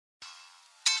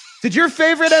Did your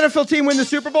favorite NFL team win the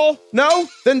Super Bowl? No?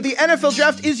 Then the NFL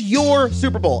Draft is your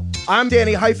Super Bowl. I'm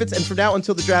Danny Heifetz, and from now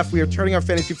until the draft, we are turning our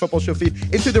fantasy football show feed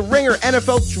into the Ringer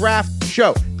NFL Draft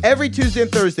Show. Every Tuesday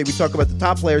and Thursday, we talk about the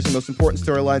top players and most important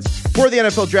storylines for the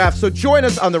NFL Draft. So join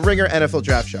us on the Ringer NFL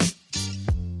Draft Show.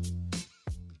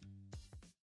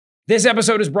 This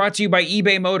episode is brought to you by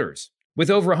eBay Motors. With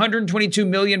over 122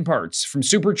 million parts, from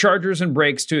superchargers and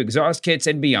brakes to exhaust kits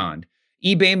and beyond,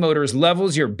 eBay Motors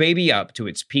levels your baby up to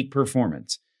its peak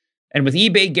performance. And with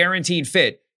eBay Guaranteed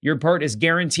Fit, your part is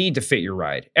guaranteed to fit your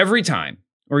ride every time,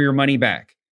 or your money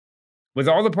back. With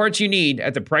all the parts you need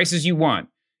at the prices you want,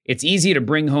 it's easy to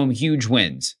bring home huge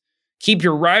wins. Keep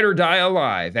your ride or die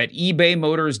alive at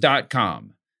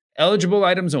ebaymotors.com. Eligible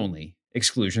items only.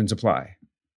 Exclusions apply.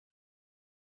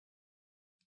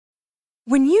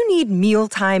 When you need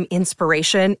mealtime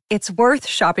inspiration, it's worth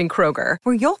shopping Kroger,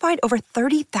 where you'll find over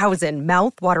 30,000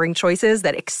 mouth-watering choices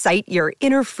that excite your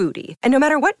inner foodie. And no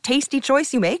matter what tasty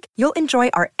choice you make, you'll enjoy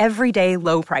our everyday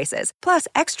low prices, plus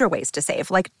extra ways to save,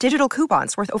 like digital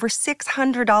coupons worth over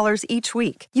 $600 each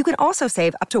week. You can also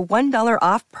save up to $1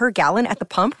 off per gallon at the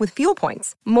pump with fuel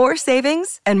points. More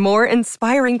savings and more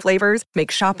inspiring flavors make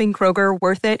shopping Kroger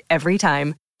worth it every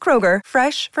time. Kroger,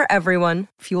 fresh for everyone.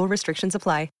 Fuel restrictions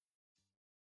apply.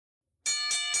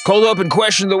 Cold open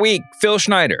question of the week, Phil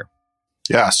Schneider.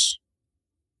 Yes.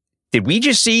 Did we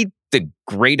just see the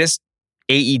greatest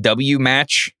AEW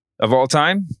match of all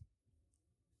time?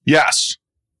 Yes.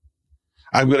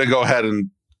 I'm going to go ahead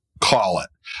and call it.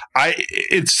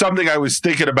 It's something I was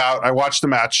thinking about. I watched the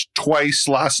match twice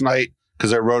last night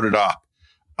because I wrote it up.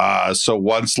 So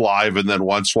once live and then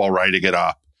once while writing it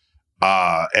up.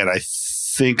 And I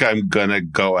think I'm going to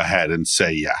go ahead and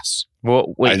say yes.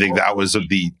 Well, wait, I think that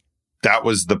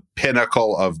was the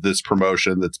pinnacle of this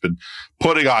promotion that's been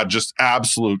putting on just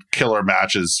absolute killer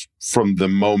matches from the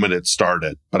moment it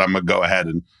started. But I'm going to go ahead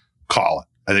and call it.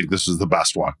 I think this is the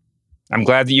best one. I'm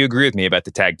glad that you agree with me about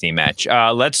the tag team match.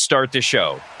 Let's start the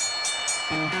show.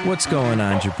 What's going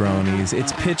on, jabronis?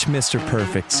 It's Pitch Mr.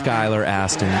 Perfect, Skylar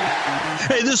Aston.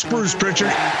 Hey, this is Bruce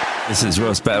Pritchard. This is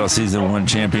Roast Battle Season 1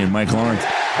 champion Mike Lawrence.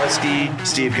 Husky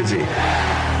Steve Kazee.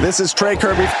 This is Trey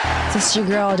Kirby. This is your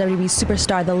girl, WWE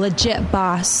superstar, the legit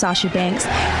boss, Sasha Banks.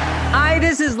 Hi,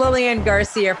 this is Lillian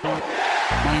Garcia.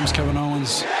 My name's Kevin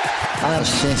Owens. I'm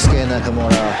Shinsuke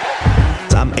Nakamura.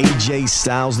 I'm AJ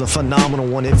Styles, the phenomenal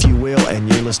one, if you will, and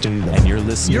you're listening to. You are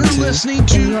listening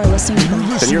to. You are listening to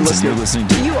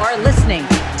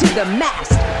The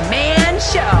Masked Man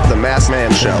Show. The Masked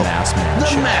Man Show.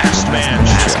 The Masked Man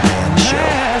Show.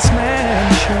 Masked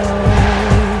Man Show.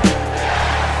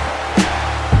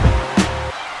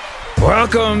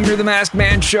 Welcome to the Masked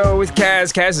Man Show with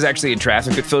Kaz. Kaz is actually in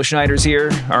traffic, but Phil Schneider's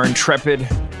here, our intrepid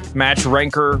match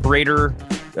ranker, rater,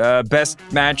 best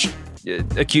match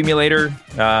accumulator.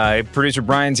 Producer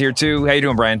Brian's here too. How you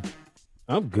doing, Brian?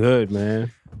 I'm good,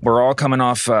 man. We're all coming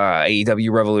off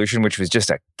AEW Revolution, which was just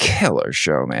a killer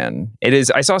show, man. It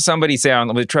is. I saw somebody say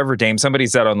with Trevor Dame, somebody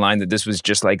said online that this was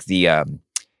just like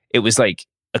it was like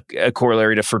a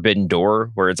corollary to Forbidden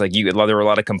Door, where it's like there were a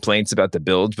lot of complaints about the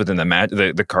builds, but then the match,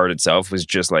 the card itself was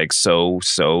just like so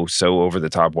over the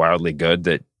top, wildly good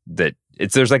that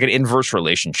there's like an inverse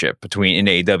relationship in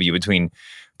AEW between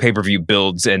pay-per-view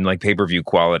builds and like pay-per-view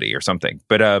quality or something.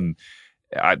 But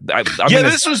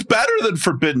this was better than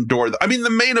Forbidden Door. I mean, the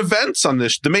main events on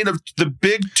this, the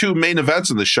big two main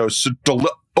events on the show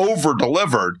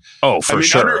over-delivered. Oh, for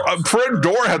sure. Forbidden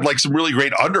Door had like some really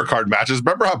great undercard matches.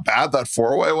 Remember how bad that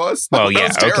 4-way was? Well, that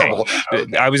was terrible.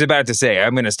 Okay. I was about to say,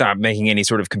 I'm going to stop making any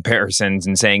sort of comparisons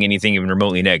and saying anything even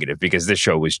remotely negative, because this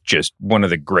show was just one of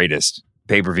the greatest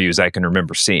pay-per-views I can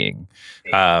remember seeing.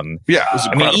 It was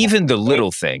incredible. I mean, even the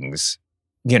little things,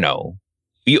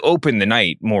 you open the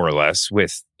night more or less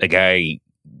with a guy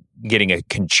getting a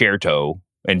concerto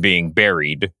and being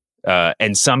buried,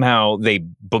 and somehow they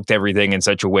booked everything in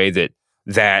such a way that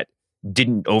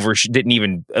didn't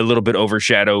even a little bit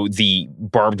overshadow the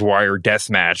barbed wire death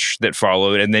match that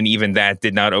followed, and then even that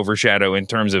did not overshadow in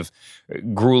terms of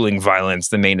grueling violence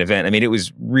the main event. I mean, it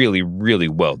was really, really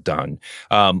well done.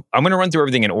 I'm going to run through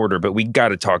everything in order, but we got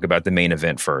to talk about the main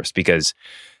event first, because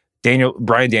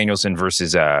Bryan Danielson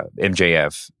versus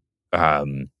MJF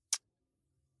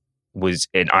was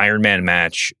an Iron Man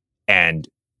match, and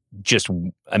just,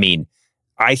 I mean,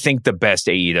 I think the best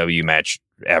AEW match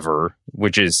ever,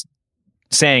 which is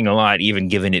saying a lot, even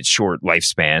given its short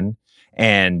lifespan.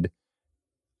 And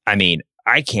I mean,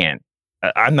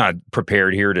 I'm not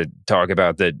prepared here to talk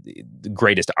about the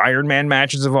greatest Iron Man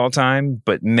matches of all time,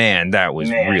 but man, that was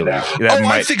really...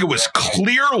 I think it was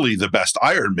clearly the best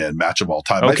Iron Man match of all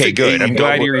time. Okay, good. I'm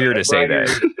glad you're here to say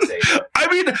that. I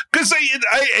mean, because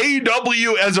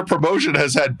AEW as a promotion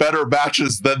has had better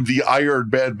matches than the Iron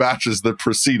Man matches that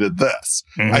preceded this.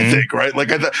 I think, right?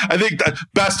 Like, I think the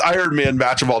best Iron Man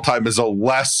match of all time is a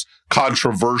less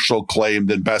controversial claim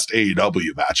than best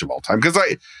AEW match of all time. Because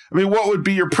I mean, what would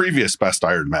be your previous best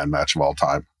Iron Man match of all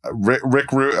time?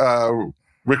 Rick Rude,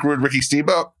 Ricky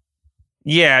Steamboat?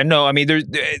 Yeah, no, I mean,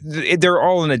 they're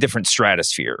all in a different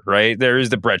stratosphere, right? There's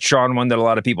the Bret Shawn one that a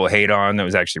lot of people hate on that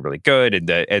was actually really good,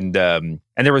 and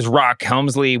there was Rock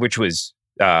Helmsley, which was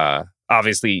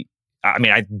obviously, I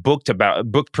mean, I booked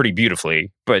pretty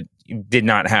beautifully, but did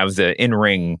not have the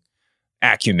in-ring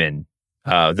acumen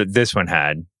that this one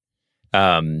had,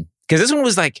 because this one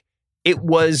was like, it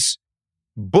was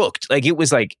booked, like it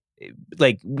was like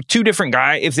two different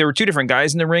guys. If there were two different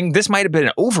guys in the ring, this might have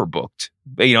been overbooked.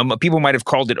 You know, people might have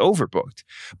called it overbooked.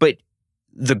 But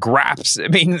the graps, I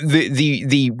mean,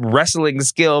 the wrestling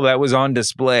skill that was on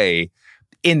display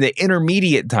in the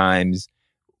intermediate times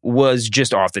was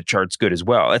just off the charts good as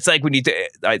well. It's like when you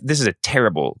this is a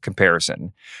terrible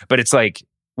comparison, but it's like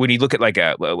when you look at like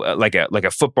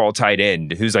a football tight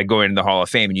end who's like going in the Hall of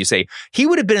Fame, and you say he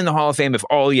would have been in the Hall of Fame if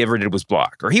all he ever did was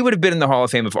block, or he would have been in the Hall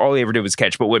of Fame if all he ever did was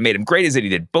catch. But what made him great is that he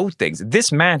did both things.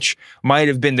 This match might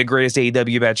have been the greatest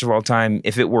AEW match of all time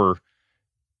if it were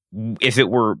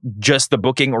just the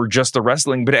booking or just the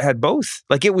wrestling, but it had both.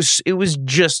 Like it was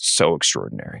just so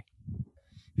extraordinary.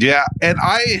 Yeah, and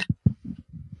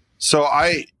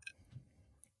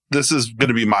this is going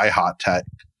to be my hot take.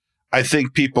 I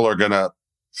think people are going to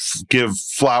give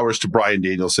flowers to Bryan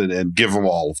Danielson and give him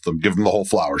all of them, give him the whole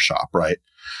flower shop, right?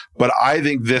 But I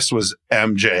think this was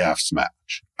MJF's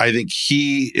match. I think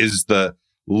he is the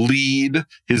lead,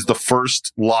 he's the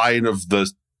first line of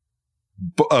the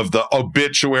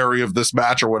obituary of this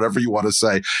match, or whatever you want to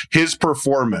say. His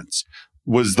performance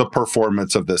was the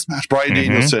performance of this match. Bryan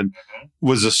Danielson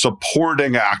was a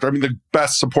supporting actor. I mean, the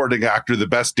best supporting actor, the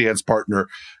best dance partner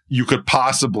you could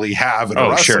possibly have in a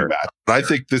wrestling match. And I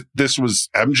think that this was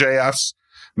MJF's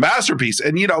masterpiece.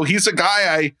 And, you know, he's a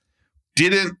guy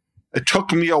it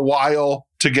took me a while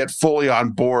to get fully on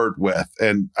board with,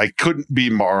 and I couldn't be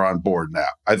more on board now.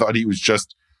 I thought he was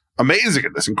just amazing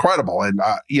at this, incredible. And,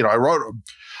 you know, I wrote,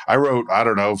 I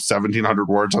don't know, 1,700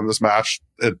 words on this match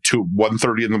at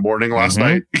 1:30 in the morning last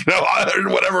night, you know,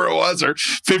 whatever it was, or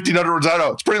 1,500 words. I don't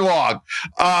know. It's pretty long.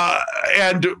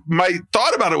 And my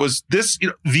thought about it was this, you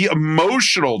know, the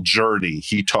emotional journey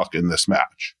he took in this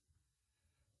match.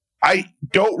 I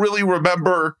don't really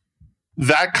remember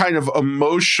that kind of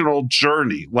emotional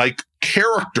journey, like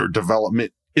character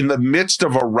development in the midst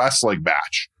of a wrestling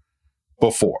match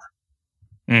before.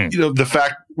 You know, the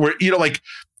fact where, you know, like,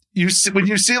 when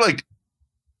you see, like,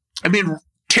 I mean,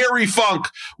 Terry Funk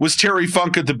was Terry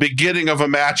Funk at the beginning of a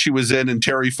match he was in, and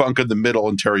Terry Funk in the middle,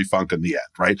 and Terry Funk in the end,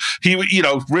 right? He, you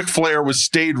know, Ric Flair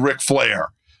stayed Ric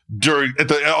Flair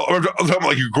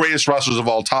like your greatest wrestlers of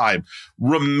all time,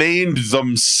 remained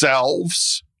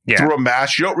themselves through a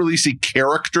match. You don't really see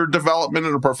character development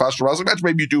in a professional wrestling match.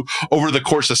 Maybe you do over the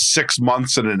course of 6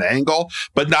 months in an angle,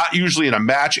 but not usually in a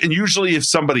match. And usually if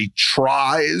somebody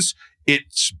tries,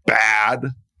 it's bad.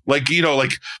 Like, you know,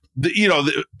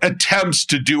 the attempts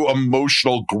to do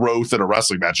emotional growth in a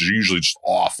wrestling match is usually just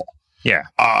awful. Yeah.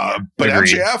 But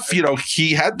MJF, you know,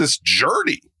 he had this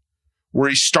journey where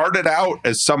he started out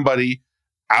as somebody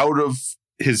out of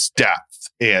his depth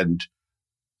and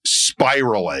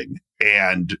spiraling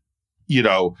and, you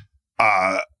know,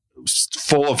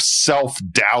 full of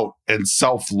self-doubt and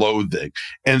self-loathing.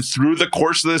 And through the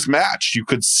course of this match, you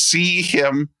could see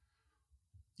him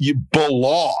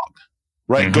belong.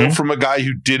 Right? Go from a guy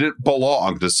who didn't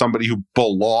belong to somebody who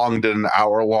belonged in an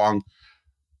hour-long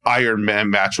Iron Man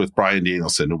match with Bryan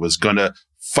Danielson, and was going to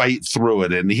fight through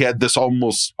it. And he had this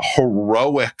almost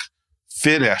heroic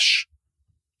finish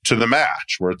to the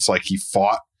match where it's like he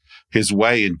fought his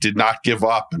way and did not give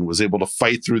up and was able to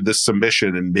fight through this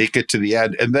submission and make it to the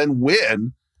end and then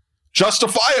win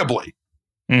justifiably.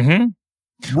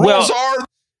 Rules are,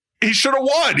 he should have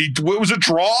won. It was a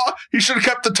draw. He should have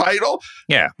kept the title.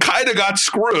 Yeah. Kind of got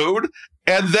screwed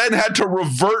and then had to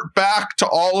revert back to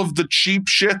all of the cheap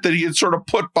shit that he had sort of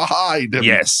put behind him.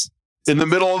 Yes. In the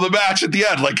middle of the match at the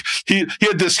end. Like he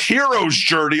had this hero's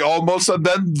journey almost, and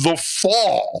then the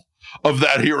fall of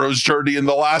that hero's journey in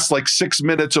the last like 6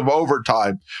 minutes of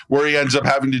overtime, where he ends up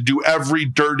having to do every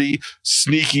dirty,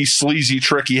 sneaky, sleazy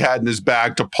trick he had in his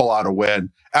bag to pull out a win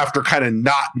after kind of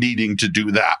not needing to do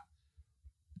that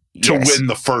to win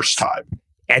the first time.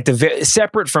 At the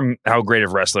separate from how great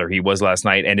of wrestler he was last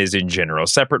night and is in general,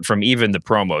 separate from even the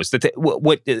promos, that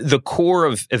what the core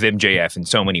of MJF in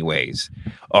so many ways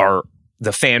are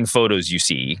the fan photos you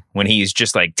see when he's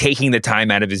just like taking the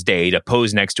time out of his day to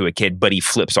pose next to a kid, but he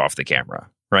flips off the camera,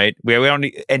 right? We don't,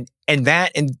 and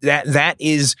that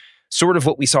is sort of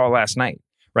what we saw last night,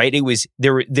 right? It was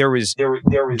there was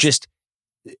just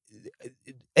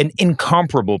an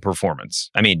incomparable performance.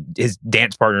 I mean, his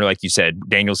dance partner, like you said,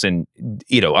 Danielson,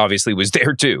 obviously was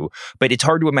there too. But it's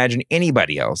hard to imagine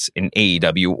anybody else in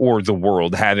AEW or the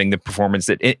world having the performance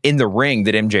that in the ring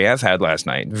that MJF had last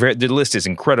night. The list is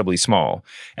incredibly small.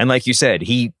 And like you said,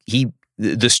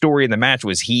 the story in the match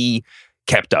was he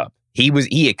kept up.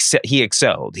 He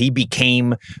excelled. He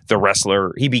became the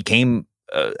wrestler. He became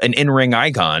an in-ring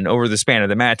icon over the span of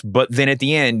the match, but then at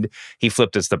the end he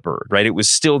flipped us the bird, right? It was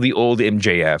still the old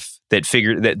MJF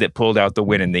that pulled out the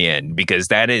win in the end, because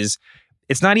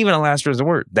it's not even a last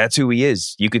resort. That's who he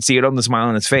is. You could see it on the smile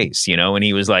on his face, and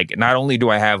he was like, not only do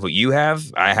I have what you have,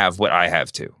 I have what I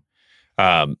have too.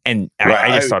 I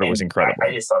just thought it was incredible.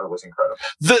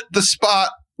 The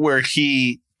spot where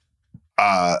he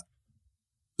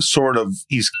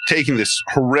he's taking this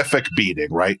horrific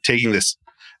beating, right? Taking this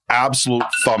absolute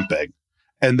thumping,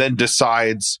 and then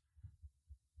decides,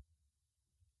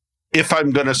 if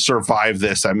I'm going to survive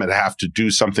this, I'm going to have to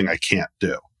do something I can't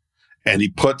do. And he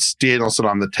puts Danielson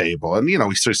on the table. And,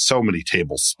 there's so many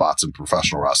table spots in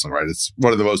professional wrestling, right? It's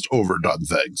one of the most overdone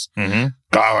things. Mm-hmm.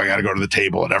 Oh, I got to go to the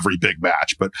table at every big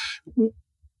match. But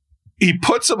he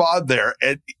puts him on there,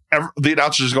 and the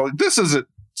announcer's going, this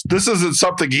isn't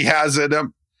something he has in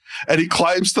him. And he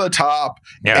climbs to the top,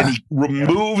 and he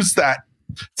removes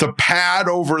the pad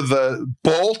over the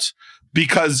bolt,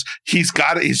 because he's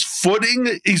got his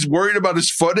footing. He's worried about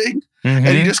his footing. Mm-hmm.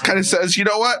 And he just kind of says, you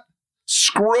know what?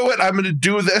 Screw it. I'm going to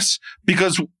do this,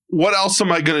 because what else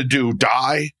am I going to do?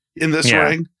 Die in this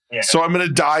ring? Yeah. So I'm going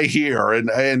to die here.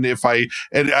 And I'm just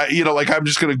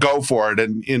going to go for it.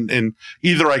 And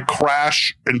either I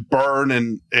crash and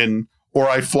burn or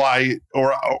I fly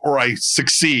or I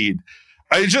succeed.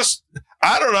 I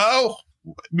don't know.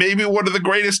 Maybe one of the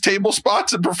greatest table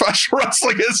spots in professional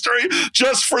wrestling history,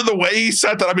 just for the way he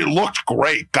said that. I mean, it looked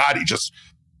great. God, he just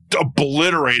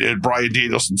obliterated Bryan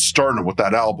Danielson's sternum with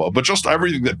that elbow, but just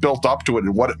everything that built up to it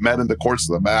and what it meant in the course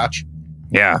of the match.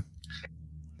 Yeah.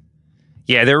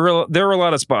 Yeah, there were a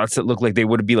lot of spots that looked like they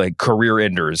would be like career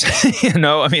enders.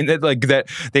 I mean, that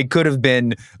they could have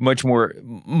been much more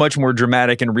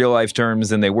dramatic in real life terms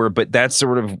than they were. But that's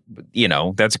sort of,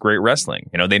 that's great wrestling.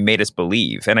 They made us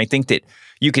believe, and I think that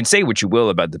you can say what you will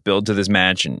about the build to this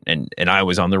match, and I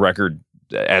was on the record,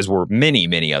 as were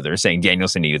many others, saying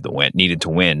Danielson needed to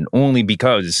win only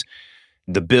because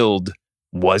the build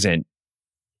wasn't.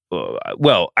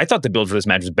 I thought the build for this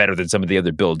match was better than some of the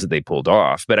other builds that they pulled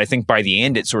off, but I think by the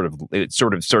end it sort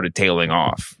of started tailing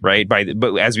off, right?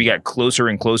 But as we got closer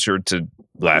and closer to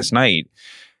last night,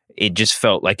 it just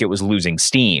felt like it was losing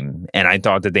steam, and I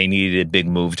thought that they needed a big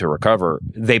move to recover.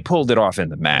 They pulled it off in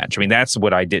the match. I mean, that's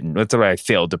what I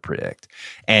failed to predict,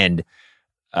 and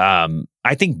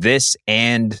I think this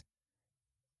and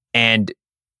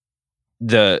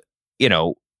the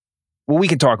well, we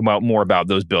can talk more about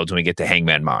those builds when we get to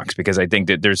Hangman Mox, because I think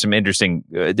that there's an interesting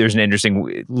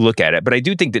look at it. But I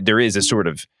do think that there is a sort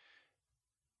of,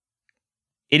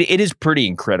 it is pretty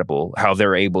incredible how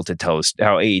they're able to tell us,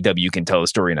 how AEW can tell a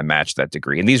story in a match to that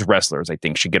degree. And these wrestlers, I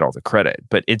think, should get all the credit.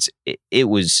 But it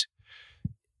was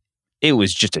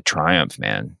just a triumph,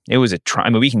 man. It was a triumph. I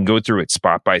mean, we can go through it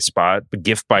spot by spot, but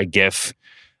gif by gif.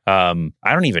 I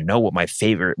don't even know what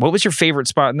was your favorite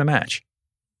spot in the match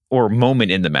or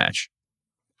moment in the match?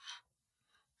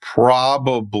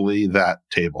 Probably that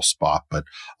table spot, but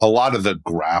a lot of the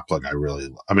grappling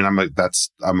I'm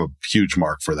a huge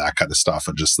mark for that kind of stuff,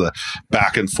 and just the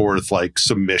back and forth like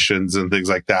submissions and things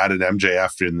like that, and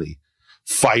MJF in the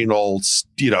final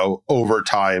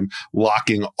overtime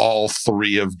locking all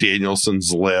three of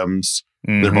Danielson's limbs.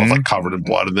 Mm-hmm. They're both like covered in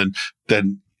blood, and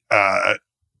then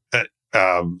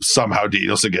somehow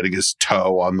Danielson getting his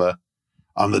toe on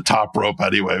the top rope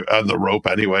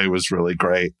anyway, was really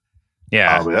great.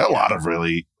 Yeah, a lot of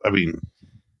really. I mean,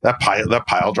 that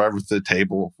pile driver to the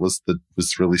table was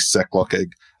really sick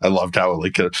looking. I loved how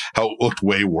it looked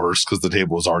way worse because the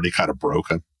table was already kind of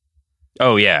broken.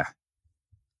 Oh yeah.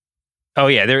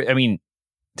 There. I mean,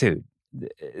 dude,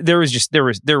 there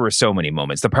were so many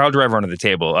moments. The pile driver onto the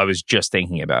table, I was just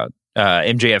thinking about.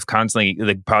 MJF constantly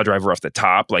the pile driver off the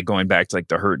top, like going back to like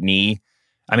the hurt knee.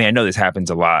 I mean, I know this happens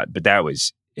a lot, but that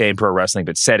was in pro wrestling.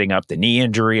 But setting up the knee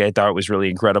injury, I thought was really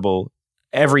incredible.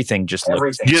 Everything just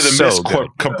looked the so miss good.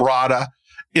 Cabrata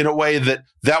in a way that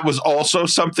was also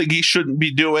something he shouldn't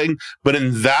be doing. But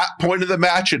in that point of the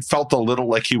match, it felt a little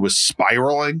like he was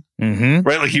spiraling, right?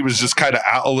 Like he was just kind of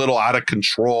a little out of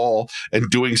control and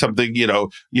doing something,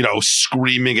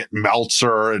 screaming at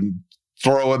Meltzer and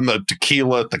throwing the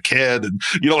tequila at the kid and,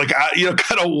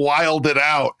 kind of wild it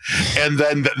out. And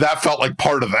then that felt like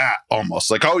part of that almost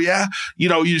like, oh yeah,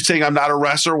 you're saying I'm not a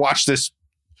wrestler. Watch this,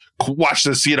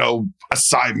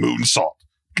 Asai moonsault.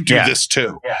 Do this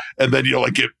too. Yeah. And then,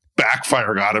 it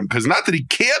backfired on him because not that he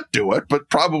can't do it, but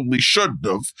probably shouldn't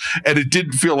have. And it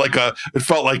didn't feel like it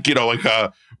felt like,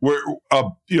 a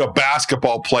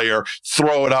basketball player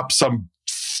throwing up some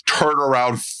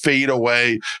turnaround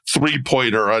fadeaway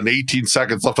 3-pointer on 18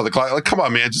 seconds left on the clock. Like, come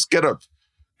on, man, just get a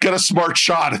smart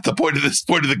shot at the point of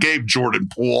the game, Jordan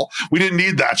Poole. We didn't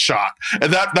need that shot.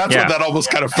 And that's what that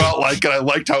almost kind of felt like. And I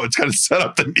liked how it's kind of set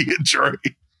up the knee injury.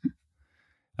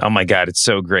 Oh my God, it's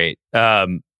so great. I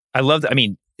love that. I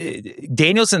mean,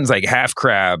 Danielson's like half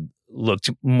crab looked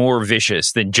more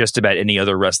vicious than just about any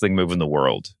other wrestling move in the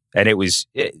world. And it was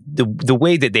the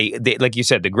way that they, like you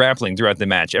said, the grappling throughout the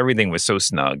match, everything was so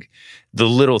snug. The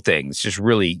little things just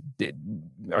really,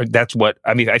 that's what,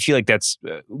 I mean, I feel like that's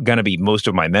going to be most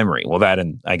of my memory. Well, that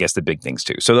and I guess the big things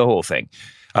too. So the whole thing.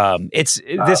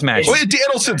 This match. Well,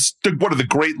 Danielson's one of the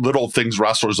great little things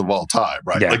wrestlers of all time,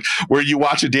 right? Yeah. Like where you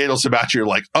watch a Danielson match, you're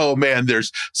like, oh man,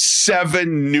 there's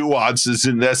 7 nuances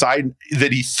in this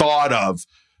that he thought of.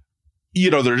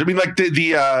 Like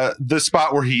the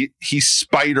spot where he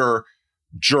spider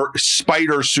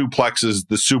suplexes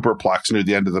the superplex near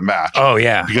the end of the match. Oh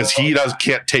yeah, because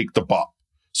can't take the bump,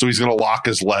 so he's going to lock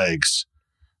his legs.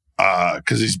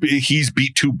 Because he's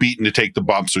beaten to take the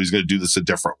bump, so he's going to do this a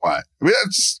different way. I mean,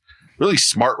 that's really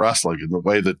smart wrestling in the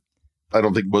way that I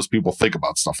don't think most people think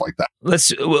about stuff like that.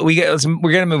 We're going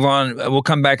to move on. We'll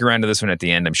come back around to this one at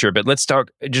the end, I'm sure. But let's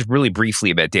talk just really briefly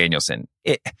about Danielson.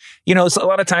 It's a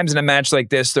lot of times in a match like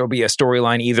this, there'll be a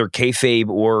storyline, either kayfabe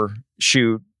or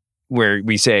shoot, where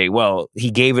we say, well, he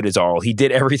gave it his all. He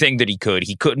did everything that he could.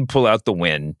 He couldn't pull out the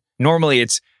win. Normally,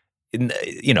 it's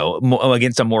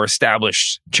against a more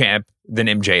established champ than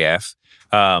MJF.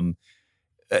 But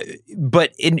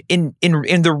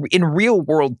in real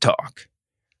world talk,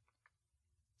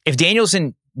 if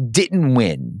Danielson didn't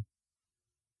win,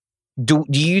 do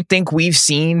you think we've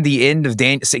seen the end of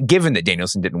given that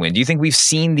Danielson didn't win, do you think we've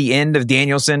seen the end of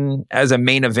Danielson as a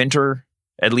main eventer,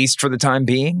 at least for the time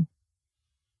being?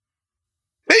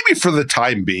 Maybe for the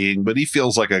time being, but he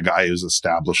feels like a guy who's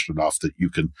established enough that you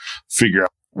can figure out.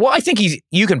 Well, I think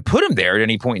you can put him there at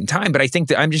any point in time, but I think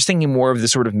that I'm just thinking more of the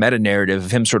sort of meta narrative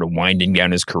of him sort of winding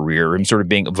down his career, him sort of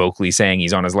being vocally saying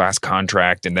he's on his last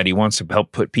contract and that he wants to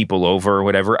help put people over or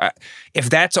whatever. If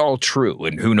that's all true,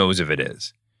 and who knows if it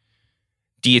is,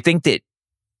 do you think that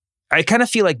I kind of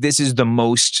feel like this is the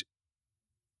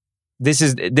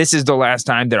last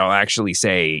time that I'll actually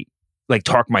say, like,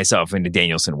 talk myself into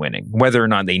Danielson winning, whether or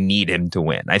not they need him to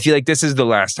win. I feel like this is the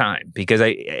last time because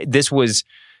this was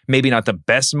maybe not the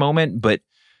best moment, but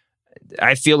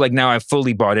I feel like now I've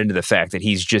fully bought into the fact that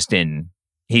he's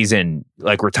in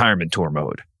like retirement tour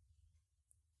mode.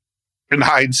 In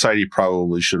hindsight, he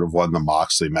probably should have won the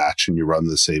Moxley match and you run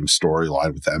the same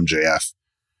storyline with MJF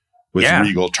with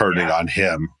Regal turning on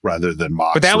him rather than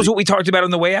Moxley. But that was what we talked about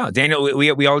on the way out. Daniel,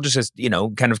 we all just,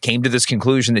 kind of came to this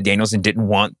conclusion that Danielson didn't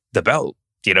want the belt.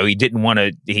 He didn't want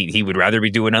to, he would rather be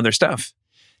doing other stuff.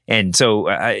 And so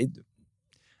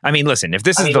I mean, listen, if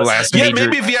this is the last major...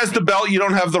 maybe if he has the belt, you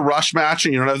don't have the Rush match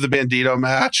and you don't have the Bandito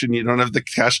match and you don't have the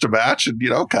Keshta match and,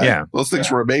 those things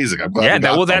were amazing. I'm glad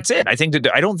that's it. I think that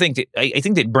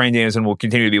Bryan Danielson will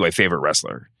continue to be my favorite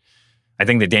wrestler. I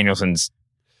think that Danielson's,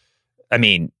 I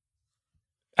think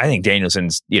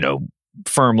Danielson's,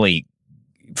 firmly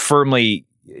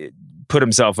put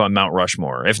himself on Mount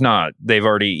Rushmore. If not, they've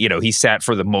already, he sat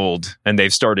for the mold and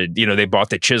they've started, they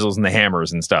bought the chisels and the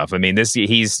hammers and stuff. I mean,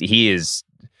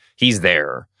 he's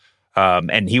there,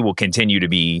 and he will continue to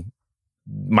be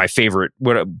my favorite.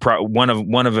 One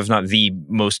of, if not the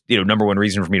most, number one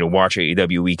reason for me to watch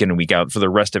AEW week in and week out for the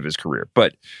rest of his career.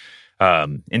 But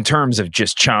in terms of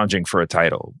just challenging for a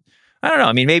title, I don't know.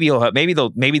 I mean, maybe that'll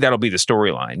be the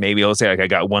storyline. Maybe he'll say like, I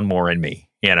got one more in me.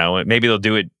 Maybe they'll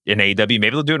do it in AEW.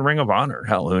 Maybe they'll do it in Ring of Honor.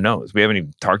 Hell, who knows? We haven't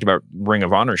even talked about Ring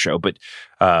of Honor show, but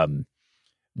yeah,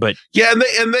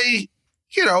 and they.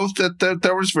 That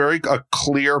there was a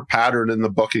clear pattern in the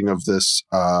booking of this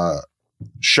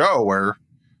show where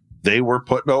they were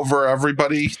putting over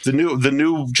everybody, the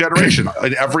new generation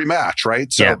in every match,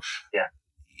 right? So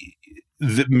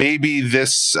maybe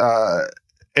this,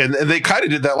 and they kind of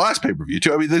did that last pay-per-view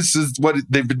too. I mean, this is what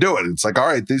they've been doing. It's like, all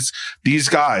right, these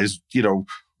guys,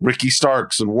 Ricky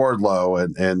Starks and Wardlow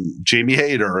and Jamie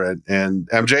Hayter and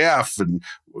MJF and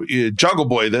Jungle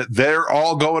Boy, that they're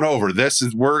all going over.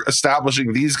 We're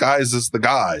establishing these guys as the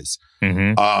guys.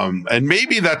 Mm-hmm. And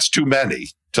maybe that's too many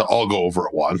to all go over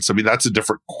at once. I mean, that's a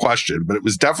different question, but it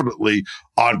was definitely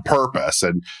on purpose.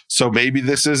 And so maybe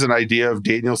this is an idea of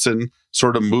Danielson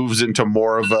sort of moves into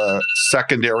more of a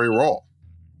secondary role.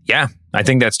 Yeah, I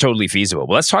think that's totally feasible.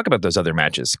 Well, let's talk about those other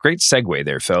matches. Great segue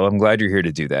there, Phil. I'm glad you're here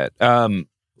to do that.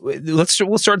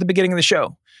 We'll start at the beginning of the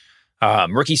show.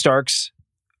 Ricky Starks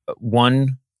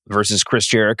won versus Chris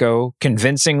Jericho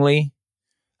convincingly.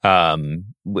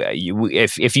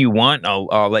 If you want,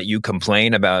 I'll let you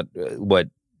complain about what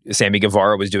Sammy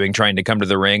Guevara was doing, trying to come to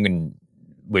the ring, and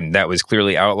when that was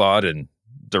clearly outlawed, and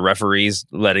the referees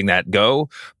letting that go.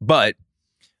 But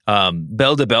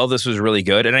bell to bell, this was really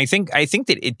good, and I think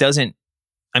that it doesn't.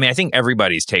 I mean, I think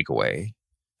everybody's takeaway.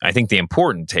 I think the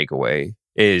important takeaway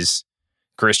is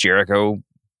Chris Jericho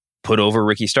put over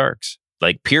Ricky Starks.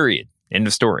 Like, period. End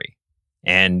of story.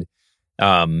 And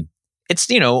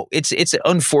it's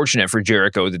unfortunate for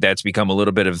Jericho that that's become a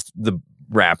little bit of the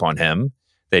rap on him,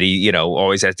 that he,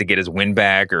 always has to get his win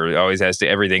back, or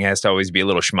everything has to always be a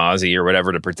little schmozzy or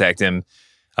whatever to protect him.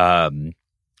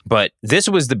 But this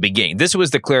was the beginning. This was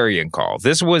the clarion call.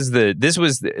 This was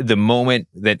the moment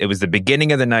that it was the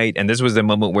beginning of the night. And this was the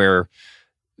moment where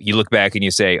you look back and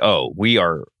you say, oh, we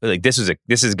are like, this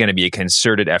is going to be a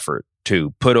concerted effort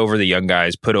to put over the young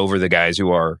guys, put over the guys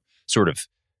who are sort of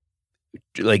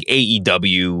like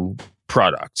AEW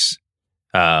products.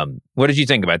 What did you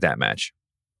think about that match?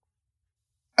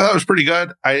 I thought it was pretty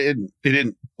good. It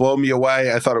didn't blow me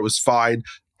away. I thought it was fine.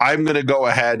 I'm going to go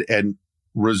ahead and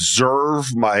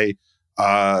reserve my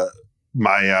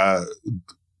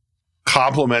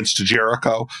compliments to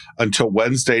Jericho until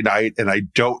Wednesday night, and I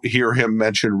don't hear him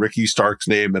mention Ricky Starks'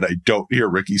 name, and I don't hear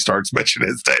Ricky Starks mention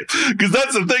his name, because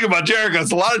that's the thing about Jericho.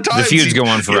 It's a lot of times the feuds go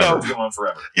on forever.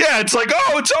 Yeah, it's like,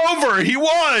 oh, it's over. He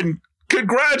won.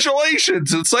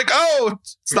 Congratulations. It's like, oh,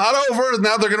 it's not over.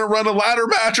 Now they're going to run a ladder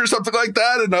match or something like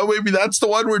that, and maybe that's the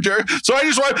one where Jericho. So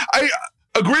I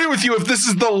agree with you. If this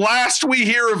is the last we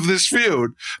hear of this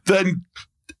feud, then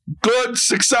good,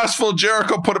 successful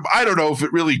Jericho put him. I don't know if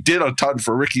it really did a ton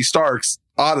for Ricky Starks.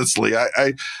 Honestly,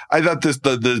 I thought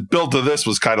the build to this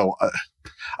was kind of,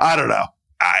 I don't know.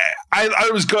 I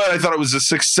was good. I thought it was a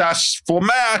successful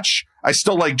match. I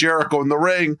still like Jericho in the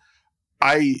ring.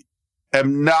 I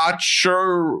am not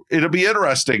sure. It'll be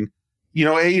interesting.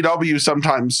 AEW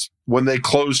sometimes, when they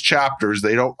close chapters,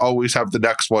 they don't always have the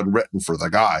next one written for the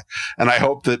guy. And I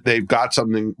hope that they've got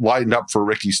something lined up for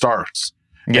Ricky Starks.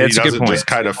 Yeah, he doesn't just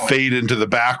kind of fade into the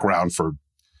background for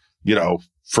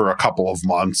a couple of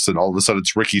months, and all of a sudden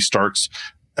it's Ricky Starks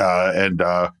and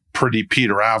pretty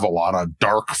Peter Avalon on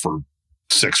Dark for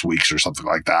 6 weeks or something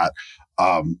like that.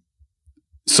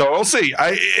 So we'll see.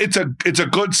 It's a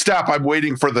good step. I'm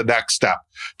waiting for the next step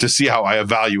to see how I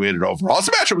evaluate it overall.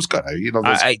 This match was good.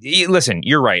 Listen,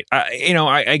 you're right.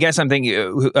 I guess I'm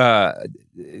thinking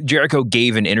Jericho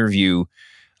gave an interview,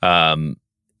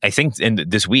 I think in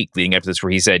this week leading up to this,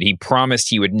 where he said he promised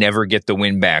he would never get the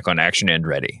win back on Action and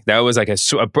Ready. That was like a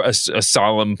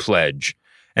solemn pledge.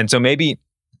 And so maybe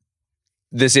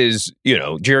this is,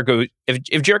 Jericho,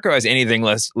 if Jericho has anything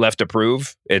left to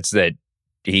prove, it's that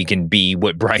he can be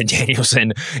what Bryan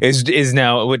Danielson is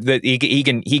now. That he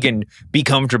can be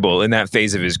comfortable in that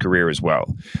phase of his career as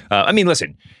well.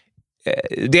 Listen,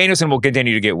 Danielson will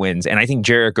continue to get wins, and I think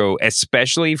Jericho,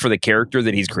 especially for the character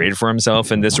that he's created for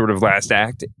himself in this sort of last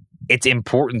act, it's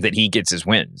important that he gets his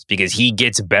wins, because he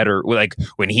gets better. Like,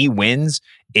 when he wins,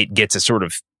 it gets a sort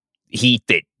of heat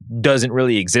that doesn't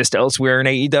really exist elsewhere in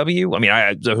AEW. I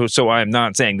mean, so I'm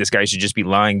not saying this guy should just be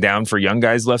lying down for young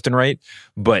guys left and right,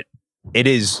 but it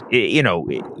is,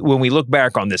 when we look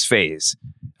back on this phase,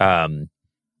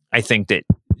 I think that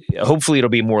hopefully it'll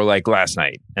be more like last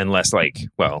night and less like,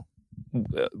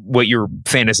 what your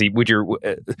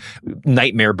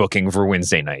nightmare booking for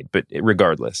Wednesday night. But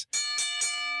regardless.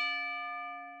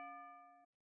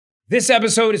 This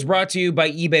episode is brought to you by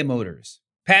eBay Motors.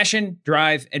 Passion,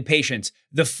 drive, and patience.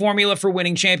 The formula for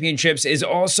winning championships is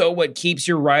also what keeps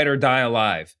your ride or die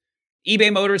alive.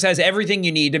 eBay Motors has everything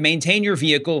you need to maintain your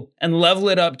vehicle and level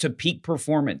it up to peak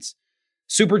performance.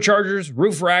 Superchargers,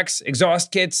 roof racks,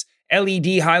 exhaust kits,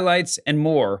 LED highlights, and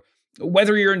more.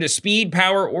 Whether you're into speed,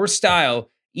 power, or style,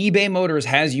 eBay Motors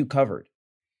has you covered.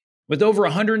 With over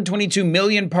 122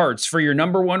 million parts for your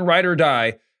number one ride or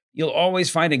die, you'll always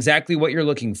find exactly what you're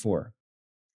looking for.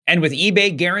 And with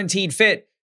eBay Guaranteed Fit,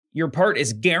 your part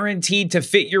is guaranteed to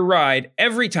fit your ride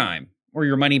every time, or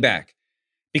your money back.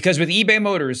 Because with eBay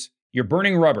Motors, you're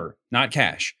burning rubber, not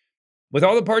cash. With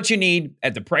all the parts you need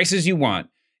at the prices you want,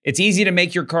 it's easy to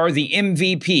make your car the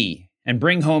MVP and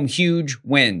bring home huge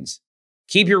wins.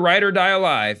 Keep your ride or die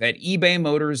alive at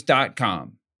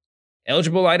ebaymotors.com.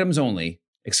 Eligible items only.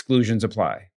 Exclusions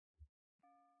apply.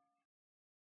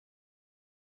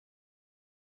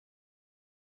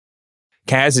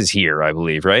 Kaz is here, I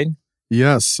believe, right?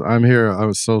 Yes, I'm here. I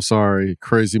was so sorry.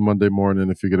 Crazy Monday morning,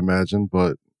 if you could imagine.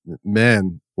 But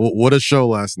man, what a show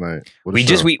last night.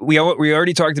 We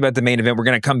already talked about the main event. We're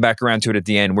going to come back around to it at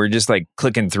the end. We're just like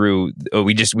clicking through.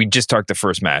 We just talked the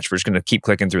first match. We're just going to keep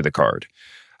clicking through the card.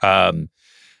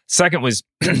 Second was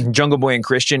Jungle Boy and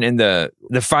Christian in the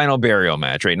final burial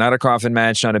match, right? Not a coffin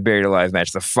match, not a buried alive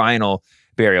match. The final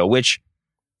burial, which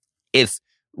if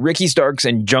Ricky Starks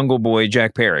and Jungle Boy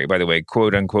Jack Perry, by the way,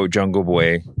 quote unquote Jungle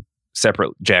Boy,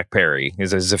 separate Jack Perry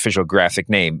is his official graphic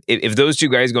name. If those two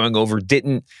guys going over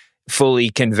didn't fully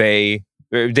convey,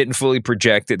 or didn't fully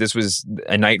project that this was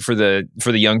a night for the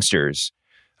youngsters,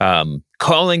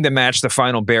 calling the match the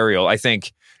final burial, I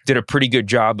think did a pretty good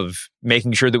job of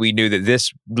making sure that we knew that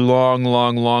this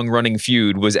long running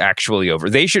feud was actually over.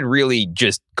 They should really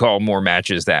just call more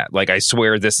matches that. Like, I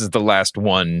swear this is the last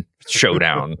one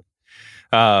showdown.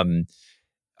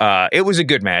 It was a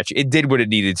good match. It did what it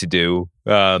needed to do.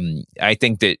 I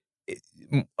think that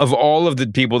of all of the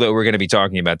people that we're going to be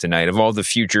talking about tonight, of all the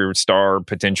future star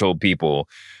potential people,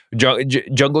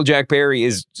 Jungle Jack Perry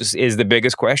is the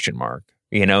biggest question mark,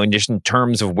 and just in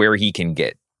terms of where he can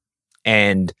get.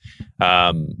 And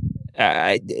I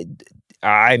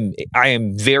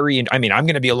am very, I'm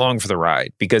going to be along for the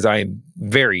ride because I am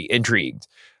very intrigued.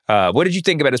 What did you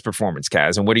think about his performance,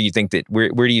 Kaz? And what do you think that where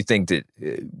do you think that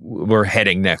we're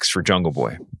heading next for Jungle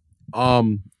Boy?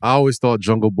 I always thought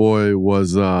Jungle Boy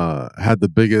was had the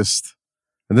biggest,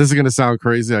 and this is going to sound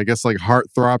crazy, I guess, like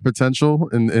heartthrob potential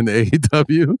in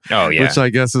AEW. Oh yeah, which I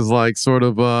guess is like sort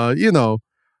of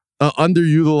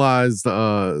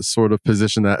underutilized sort of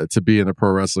position to be in a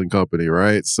pro wrestling company,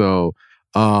 right? So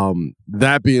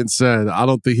that being said, I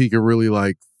don't think he could really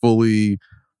like fully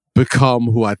become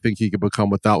who I think he could become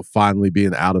without finally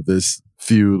being out of this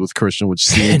feud with Christian, which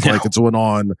seems like it's went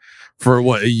on for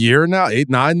a year now,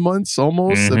 8-9 months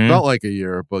almost. Mm-hmm. It felt like a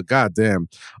year, but goddamn.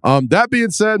 That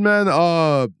being said, man,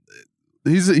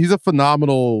 he's a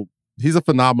phenomenal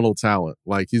talent.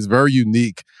 Like, he's very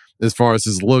unique as far as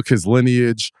his look, his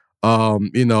lineage,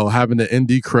 having the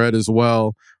indie cred as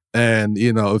well. And,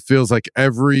 it feels like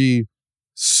every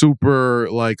super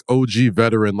like OG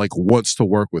veteran like wants to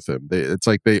work with him. It's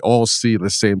like they all see the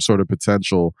same sort of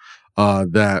potential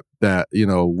that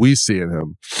we see in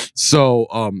him. So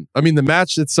the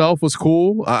match itself was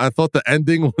cool. I thought the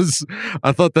ending was,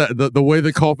 I thought that the way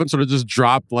the coffin sort of just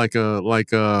dropped like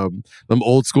them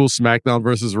old school SmackDown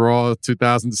versus Raw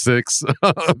 2006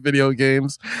 video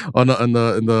games in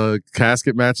the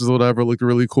casket matches or whatever looked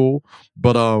really cool.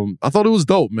 But I thought it was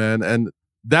dope, man. And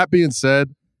that being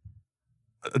said,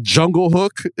 Jungle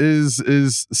Hook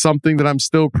is something that I'm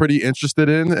still pretty interested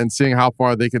in, and seeing how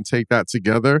far they can take that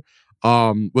together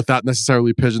without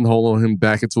necessarily pigeonholing him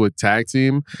back into a tag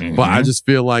team. Mm-hmm. But I just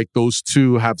feel like those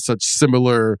two have such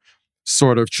similar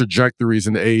sort of trajectories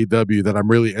in AEW that I'm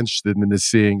really interested in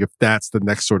seeing if that's the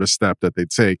next sort of step that they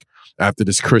take after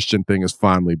this Christian thing has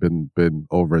finally been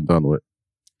over and done with.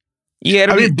 Yeah,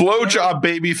 blowjob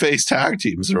babyface tag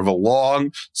teams are of a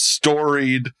long,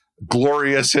 storied,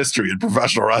 glorious history in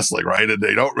professional wrestling, right? And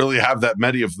they don't really have that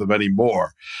many of them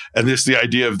anymore. And just the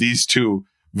idea of these two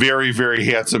very, very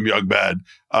handsome young men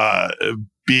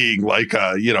being like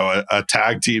a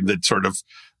tag team that sort of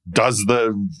does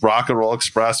the Rock and Roll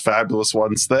Express Fabulous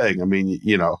Ones thing. I mean,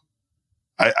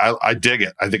 I dig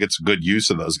it. I think it's a good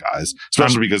use of those guys,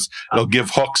 especially because it'll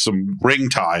give Hook some ring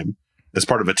time as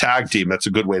part of a tag team. That's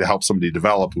a good way to help somebody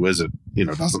develop who isn't,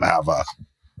 doesn't have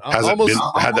hasn't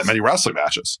had that many wrestling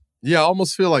matches. Yeah, I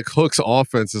almost feel like Hook's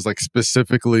offense is like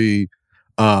specifically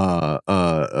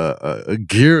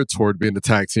geared toward being a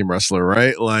tag team wrestler,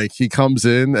 right? Like, he comes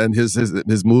in and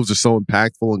his moves are so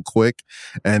impactful and quick,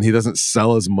 and he doesn't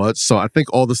sell as much. So I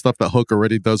think all the stuff that Hook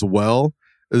already does well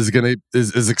is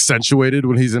accentuated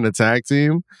when he's in a tag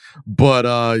team.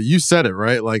 But you said it,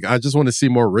 right? Like, I just want to see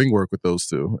more ring work with those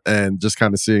two, and just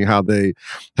kind of seeing how they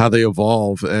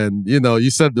evolve. And you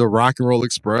said the Rock and Roll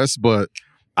Express, but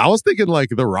I was thinking like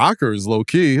the Rockers, low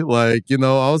key. Like, I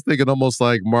was thinking almost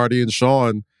like Marty and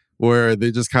Shawn, where they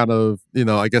just kind of,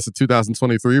 I guess a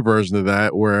 2023 version of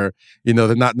that, where,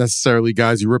 they're not necessarily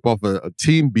guys you rip off a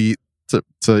team beat to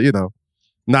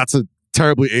not to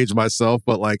terribly age myself,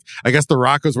 but like, I guess the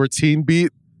Rockers were team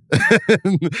beat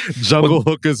Jungle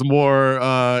Hook is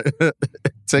more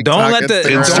TikTok. Don't let the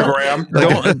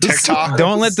Instagram, TikTok.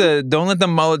 Don't let the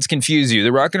mullets confuse you.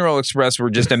 The Rock and Roll Express were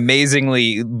just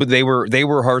amazingly, but they were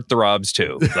heartthrobs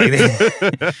too. Like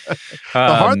the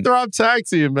heartthrob tag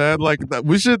team, man. Like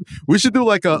we should do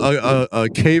like a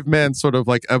caveman sort of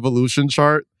like evolution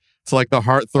chart. To like the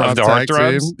heartthrob tag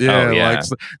team. Yeah, like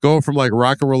going from like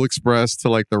Rock and Roll Express to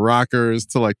like the Rockers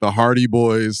to like the Hardy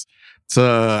Boys to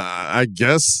I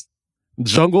guess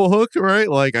Jungle Hook, right?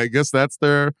 Like I guess that's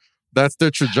their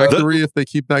trajectory if they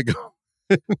keep that going.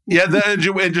 Yeah,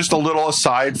 and just a little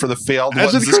aside for the failed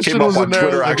ones. This came up on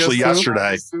Twitter actually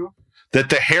yesterday that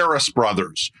the Harris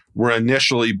brothers were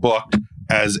initially booked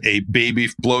as a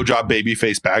blowjob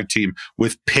babyface tag team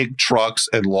with pink trucks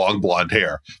and long blonde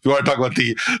hair. If you want to talk about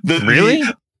the really?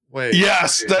 Wait.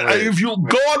 Yes. If you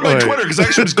go on my Twitter, because I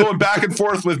actually was going back and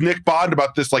forth with Nick Bond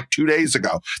about this like 2 days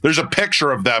ago. There's a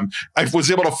picture of them. I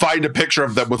was able to find a picture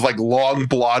of them with like long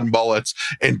blonde mullets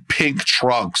and pink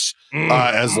trunks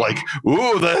as like,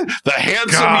 ooh, the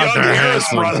handsome young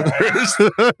Harris brothers.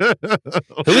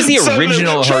 Who was the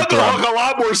original heartthrob? A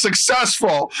lot more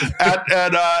successful at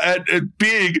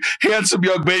being handsome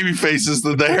young baby faces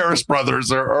than the Harris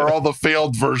brothers are all the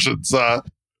failed versions.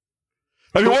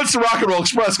 I mean, once the Rock and Roll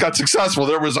Express got successful,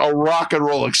 there was a Rock and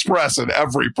Roll Express in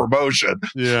every promotion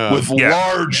with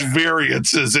large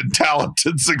variances in talent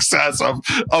and success of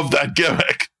that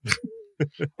gimmick.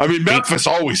 I mean, Memphis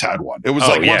always had one. It was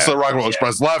once the Rock and Roll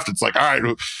Express left, it's like, all right,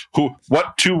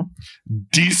 what two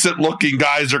decent looking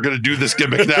guys are going to do this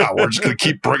gimmick now? We're just going to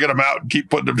keep bringing them out and keep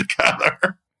putting them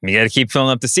together. You got to keep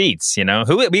filling up the seats, you know?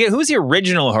 Who's the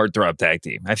original heartthrob tag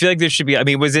team? I feel like there should be. I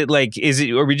mean, was it like?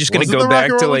 Are we just going to go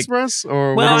back to like? Express,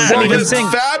 or the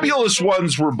fabulous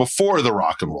ones were before the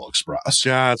Rock and Roll Express.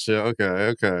 Gotcha.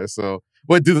 Okay. So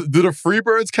wait, do the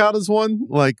Freebirds count as one?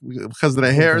 Like because of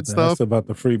the hair and stuff? That's about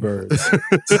the Freebirds.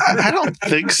 I don't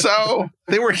think so.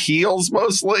 They were heels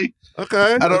mostly.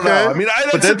 Okay. I don't know. I mean,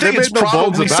 that's the thing. It's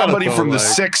probably somebody from the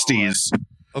 '60s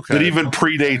that even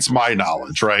predates my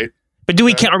knowledge, right? But do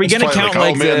we count? Are we going to count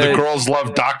like the girls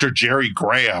love Dr. Jerry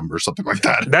Graham or something like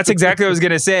that? That's exactly what I was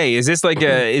going to say. Is this like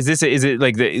is it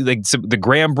like the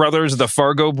Graham brothers, the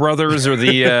Fargo brothers, or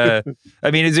the?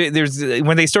 I mean, there's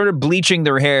when they started bleaching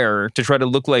their hair to try to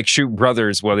look like Shoot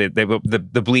Brothers. Well,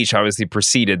 the bleach obviously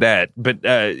preceded that. But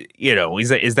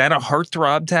is that a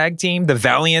heartthrob tag team? The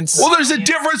Valiants. Well, there's a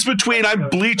difference between I'm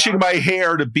bleaching my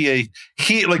hair to be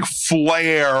like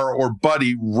Flair or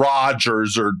Buddy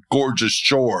Rogers or Gorgeous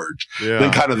George.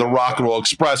 Than kind of the Rock and Roll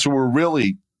Express, who were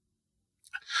really,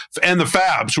 and the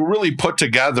Fabs, who were really put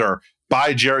together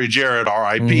by Jerry Jarrett,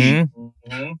 R.I.P.,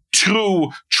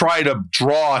 to try to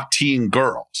draw teen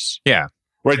girls. Yeah.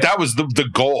 Right. That was the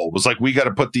goal. It was like, we got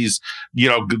to put these,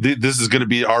 this is going to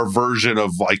be our version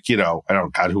of like, I don't know,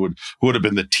 God, who would have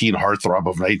been the teen heartthrob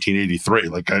of 1983.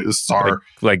 Like, this is our.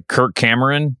 Like Kirk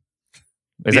Cameron?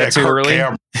 Is that too early?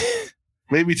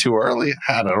 Maybe too early.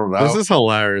 I don't know. This is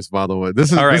hilarious, by the way.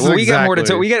 This is all right. Well, we got more to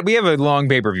talk. We have a long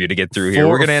pay-per-view to get through here.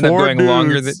 We're going to end up going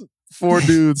longer than 4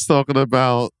 dudes talking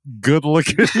about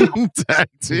good-looking tag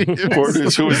team. 4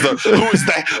 dudes. Who is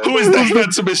the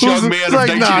handsomest young man of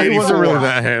 1984? Nah, he wasn't really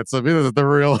that handsome. He was the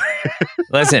real.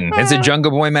 Listen, it's a Jungle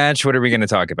Boy match. What are we going to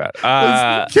talk about?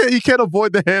 You can't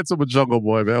avoid the handsome with Jungle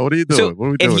Boy, man. What are you doing? So what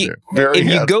are we doing here? If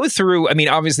you go through, I mean,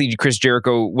 obviously Chris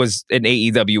Jericho was an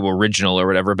AEW original or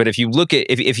whatever, but if you look at,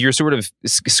 if you're sort of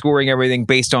scoring everything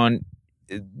based on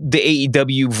the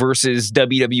AEW versus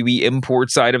WWE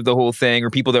import side of the whole thing, or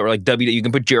people that were like you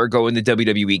can put Jericho in the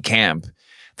WWE camp.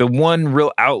 The one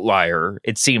real outlier,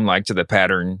 it seemed like, to the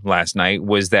pattern last night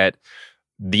was that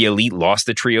the Elite lost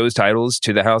the trios titles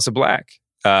to the House of Black.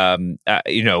 A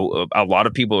lot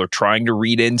of people are trying to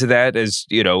read into that as,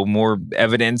 more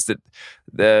evidence that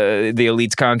the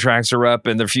Elite's contracts are up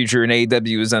and their future in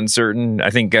AEW is uncertain. I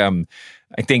think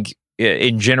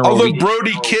in general, although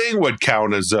Brody King would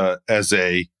count he's not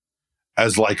a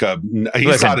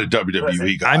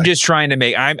WWE guy. I'm just trying to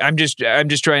make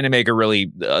trying to make a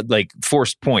really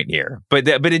forced point here, but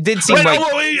it did seem like,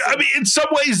 I mean, in some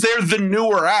ways they're the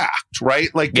newer act, right?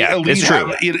 Like, yeah, it's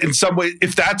true. In some way,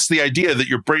 if that's the idea that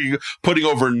you're putting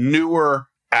over newer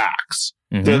acts,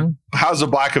 the House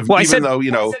of Black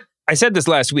I said this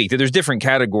last week that there's different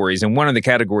categories, and one of the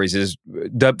categories is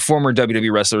former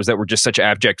WWE wrestlers that were just such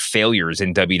abject failures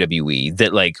in WWE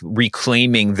that like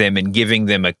reclaiming them and giving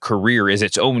them a career is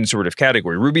its own sort of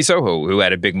category. Ruby Soho, who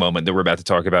had a big moment that we're about to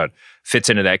talk about, fits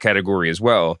into that category as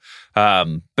well.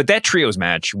 But that trios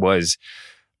match was,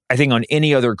 I think, on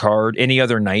any other card, any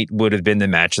other night would have been the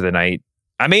match of the night.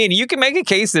 I mean, you can make a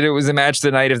case that it was a match of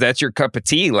the night if that's your cup of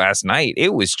tea last night.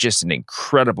 It was just an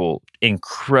incredible,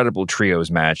 incredible trios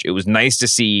match. It was nice to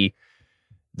see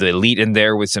the Elite in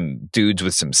there with some dudes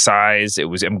with some size.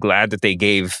 I'm glad that they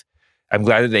gave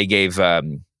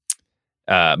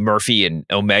Murphy and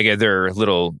Omega their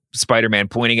little Spider-Man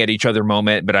pointing at each other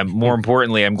moment. But more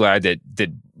importantly, I'm glad that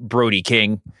Brody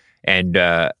King and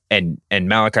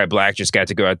Malachi Black just got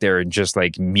to go out there and just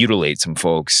like mutilate some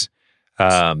folks.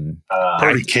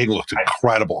 Brody King looked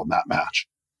incredible in that match.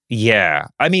 Yeah.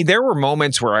 I mean, there were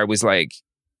moments where I was like,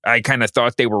 I kind of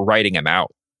thought they were writing him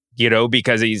out,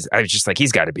 because I was just like,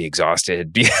 he's got to be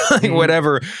exhausted,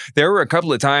 whatever. There were a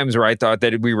couple of times where I thought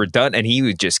that we were done and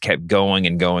he just kept going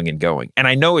and going and going. And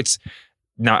I know it's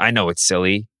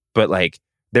silly, but like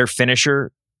their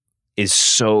finisher is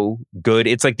so good.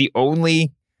 It's like the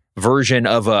only version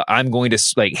of I'm going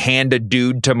to like hand a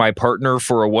dude to my partner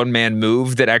for a one-man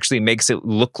move that actually makes it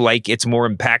look like it's more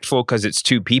impactful because it's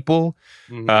two people.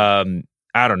 I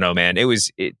don't know, man. I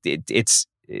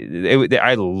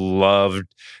loved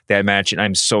that match, and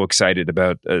I'm so excited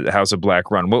about House of Black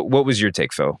run. What was your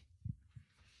take, Phil?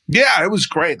 Yeah, it was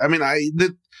great. I mean,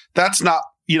 that's not,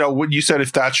 when you said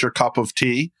if that's your cup of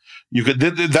tea, you could.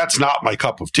 That's not my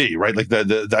cup of tea, right? Like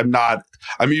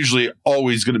I'm usually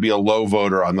always going to be a low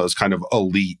voter on those kind of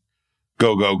elite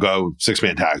go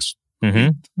 6-man tags.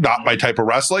 Not my type of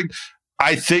wrestling.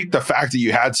 I think the fact that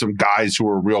you had some guys who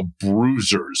were real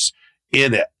bruisers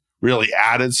in it really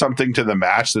added something to the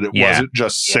match, that it wasn't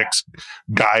just 6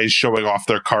 guys showing off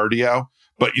their cardio,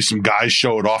 but some guys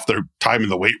showed off their time in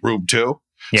the weight room too.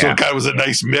 Yeah. So it kind of was a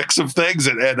nice mix of things.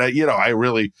 And I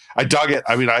dug it.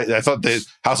 I mean, I thought the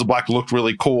House of Black looked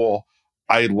really cool.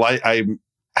 I'm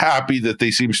happy that they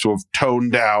seem to have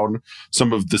toned down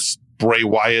some of the Bray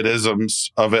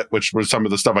Wyatt-isms of it, which was some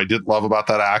of the stuff I didn't love about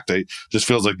that act. It just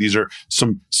feels like these are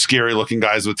some scary looking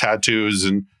guys with tattoos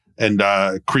and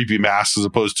creepy masks, as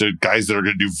opposed to guys that are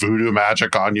going to do voodoo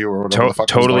magic on you or whatever the fuck.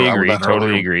 Totally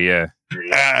agree. Yeah.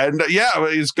 And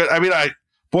it's good. I mean,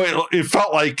 it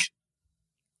felt like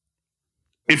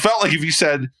if you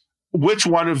said which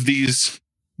one of these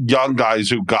young guys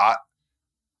who got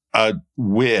a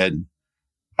win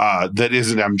that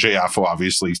isn't MJF, who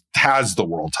obviously has the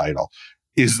world title,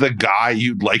 is the guy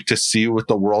you'd like to see with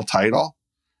the world title.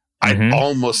 I'd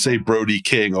almost say Brody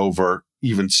King over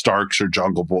even Starks or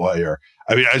Jungle Boy,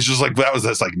 it's just like, that was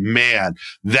just like, man,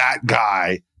 that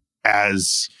guy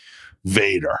as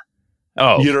Vader.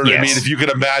 Oh, you know what I mean? If you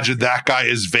could imagine that guy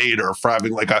as Vader for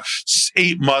having like a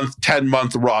 8-month,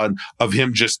 10-month run of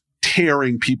him just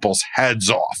tearing people's heads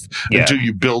off until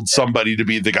you build somebody to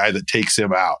be the guy that takes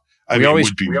him out. It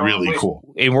would be really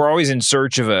cool. And we're always in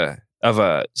search of a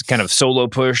kind of solo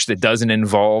push that doesn't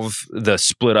involve the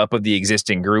split up of the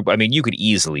existing group. I mean, you could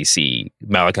easily see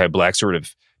Malachi Black sort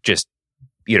of just,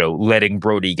 letting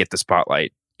Brody get the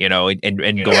spotlight, and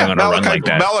going on a run like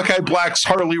that. Malachi Black's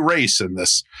Harley Race in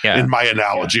this, in my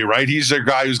analogy, right? He's a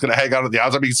guy who's going to hang out on the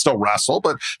outside. He can still wrestle,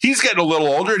 but he's getting a little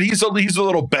older and he's a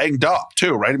little banged up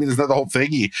too, right? I mean, isn't that the whole thing?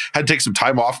 He had to take some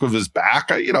time off of his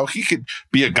back. He could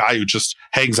be a guy who just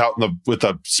hangs out with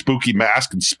a spooky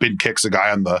mask and spin kicks a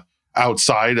guy on the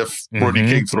outside if Brody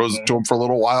King throws it to him for a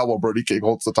little while Brody King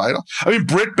holds the title. I mean,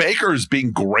 Britt Baker is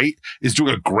doing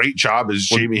a great job as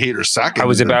Jamie Hayter's second. I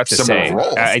was about to say,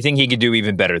 I think he could do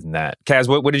even better than that. Kaz,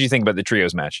 what did you think about the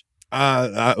trios match?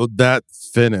 That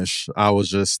finish, I was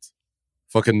just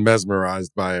fucking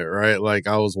mesmerized by it, right? Like,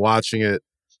 I was watching it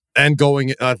and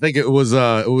going, I think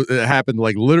it happened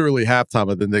like literally halftime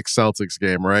of the Knicks Celtics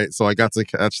game, right? So I got to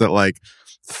catch that like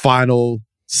final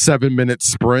 7-minute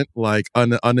sprint, like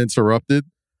uninterrupted.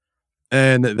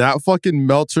 And that fucking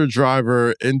Meltzer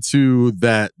driver into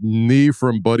that knee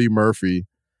from Buddy Murphy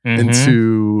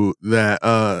into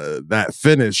that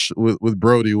finish with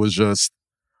Brody was just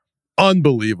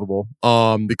unbelievable.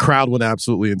 The crowd went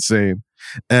absolutely insane.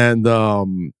 And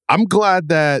I'm glad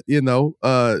that,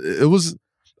 it was,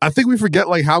 I think we forget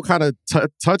like how kind of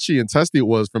touchy and testy it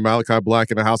was for Malachi Black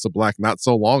in the House of Black not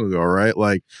so long ago, right?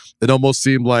 Like, it almost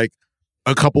seemed like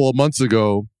a couple of months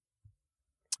ago,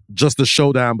 just the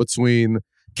showdown between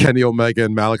Kenny Omega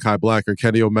and Malachi Black, or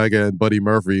Kenny Omega and Buddy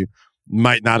Murphy,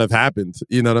 might not have happened.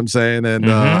 You know what I'm saying? And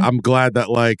I'm glad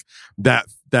that like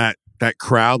that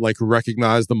crowd like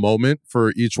recognized the moment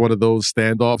for each one of those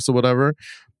standoffs or whatever.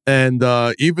 And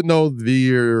even though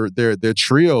their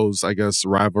trios, I guess,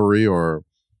 rivalry or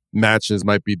matches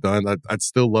might be done, I'd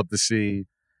still love to see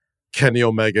Kenny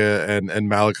Omega and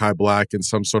Malachi Black in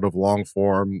some sort of long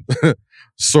form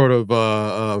sort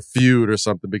of feud or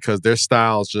something, because their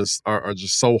styles just are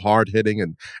just so hard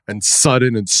hitting and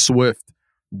sudden and swift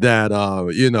that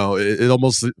it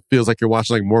almost feels like you're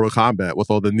watching like Mortal Kombat with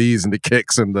all the knees and the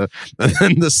kicks and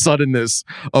the suddenness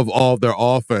of all of their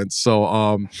offense. So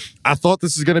I thought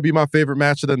this is going to be my favorite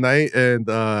match of the night, and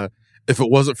if it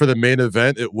wasn't for the main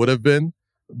event, it would have been.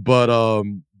 But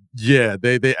yeah,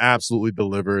 they absolutely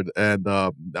delivered, and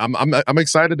I'm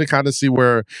excited to kind of see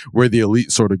where the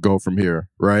Elite sort of go from here,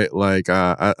 right? Like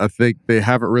I think they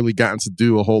haven't really gotten to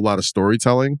do a whole lot of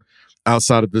storytelling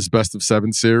outside of this best of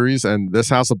 7 series, and this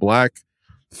House of Black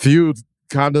feud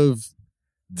kind of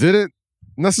didn't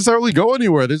necessarily go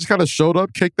anywhere. They just kind of showed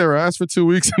up, kicked their ass for 2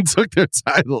 weeks, and took their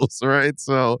titles, right?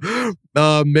 So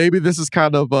maybe this is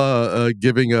kind of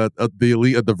giving the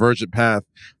Elite a divergent path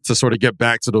to sort of get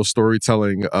back to those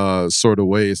storytelling sort of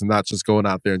ways, and not just going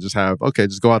out there and just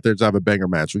go out there and just have a banger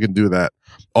match. We can do that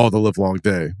all the live long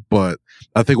day. But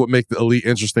I think what makes the Elite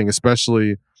interesting,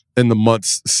 especially in the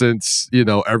months since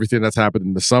everything that's happened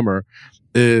in the summer,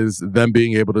 is them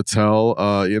being able to tell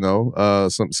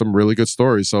some really good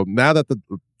stories. So now that the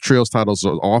trios titles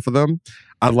are off of them,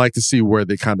 I'd like to see where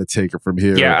they kind of take it from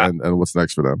here, and what's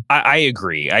next for them. I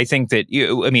agree. I think that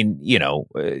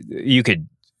you could.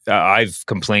 I've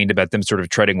complained about them sort of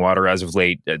treading water as of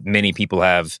late. Many people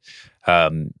have. A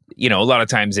lot of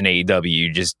times in AEW,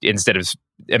 you just, instead of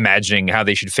imagining how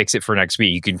they should fix it for next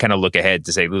week, you can kind of look ahead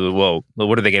to say, well,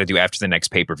 what are they going to do after the next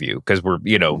pay-per-view? Because we're,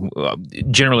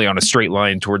 generally on a straight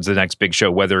line towards the next big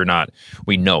show, whether or not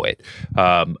we know it.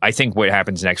 I think what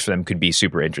happens next for them could be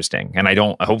super interesting. And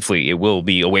hopefully it will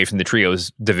be away from the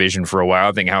trios division for a while.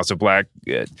 I think House of Black,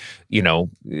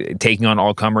 taking on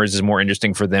all comers is more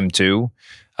interesting for them too.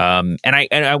 And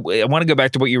I want to go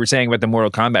back to what you were saying about the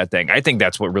Mortal Kombat thing. I think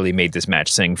that's what really made this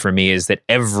match sing for me, is that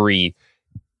every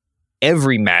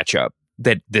matchup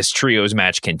that this trios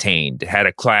match contained had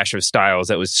a clash of styles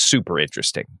that was super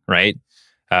interesting, right?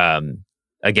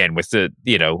 Again, with the,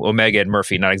 Omega and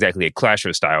Murphy, not exactly a clash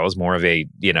of styles, more of a,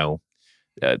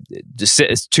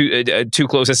 too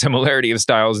close a similarity of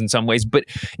styles in some ways, but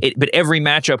every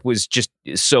matchup was just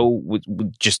so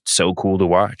cool to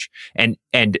watch. And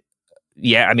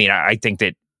yeah, I mean, I think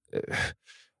that,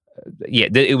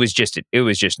 it was just an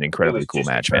incredibly cool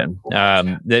match, man.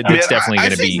 It's definitely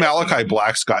going to be. I think Malachi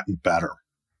Black's gotten better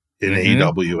in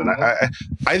AEW, and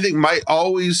I think my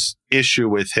always issue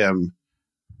with him,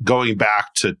 going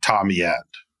back to Tommy End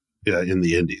in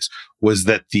the Indies, was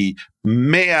that the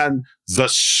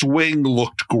swing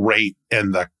looked great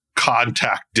and the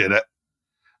contact did it.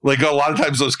 Like, a lot of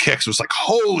times those kicks was like,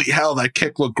 holy hell, that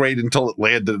kick looked great until it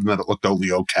landed, and then it looked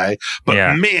only okay.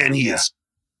 But man, he is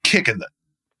kicking the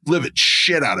living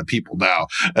shit out of people now.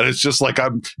 And it's just like,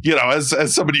 I'm,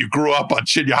 as somebody who grew up on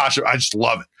Shinya Hashimoto, I just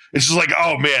love it. It's just like,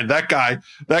 oh man, that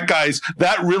guy's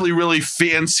that really, really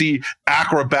fancy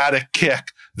acrobatic kick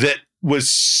that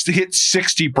was hit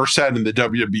 60% in the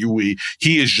WWE.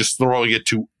 He is just throwing it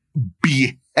to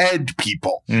behead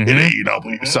people in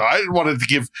AEW. So I wanted to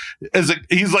give,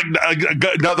 he's like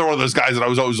another one of those guys that I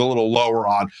was always a little lower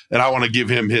on, and I want to give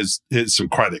him his some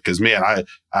credit, because man,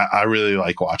 I really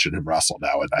like watching him wrestle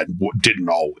now, and I didn't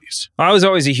always. I was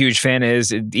always a huge fan of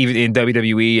his, even in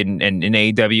WWE and in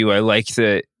AEW. I like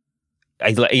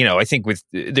I think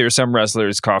there are some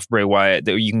wrestlers, Koff, Bray Wyatt,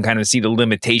 that you can kind of see the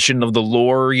limitation of the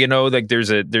lore. Like there's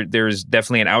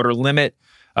definitely an outer limit.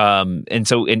 And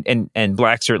so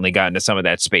Black certainly got into some of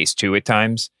that space too at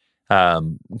times,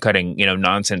 cutting,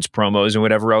 nonsense promos and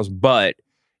whatever else. But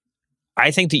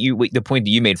I think that the point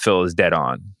that you made, Phil, is dead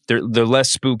on. They're less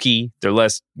spooky. They're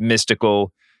less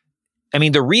mystical. I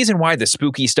mean, the reason why the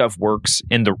spooky stuff works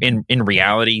in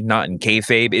reality, not in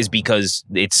kayfabe, is because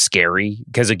it's scary.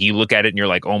 Because like you look at it and you're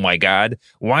like, oh my God,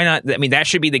 why not? I mean, that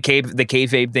should be the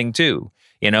kayfabe thing too.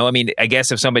 I mean, I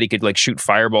guess if somebody could like shoot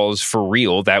fireballs for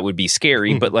real, that would be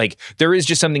scary. But like, there is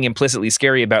just something implicitly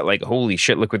scary about like, holy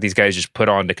shit, look what these guys just put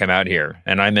on to come out here,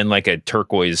 and I'm in like a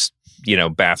turquoise,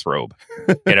 bathrobe.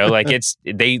 Like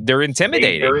they're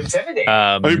intimidating.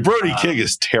 I mean, Brody King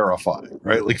is terrifying,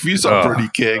 right? Like if you saw Brody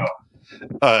King,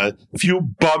 if you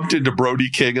bumped into Brody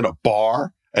King in a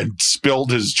bar and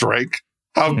spilled his drink.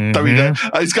 I mean,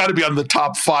 it's got to be on the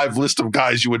top 5 list of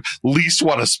guys you would least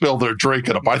want to spill their drink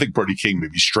at. I think Brody King may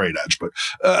be straight edge, but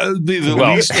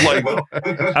least like.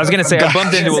 I was going to say, I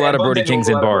bumped into a lot of Brody Kings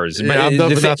in bars. Yeah, I'm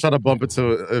definitely not trying to bump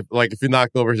into if you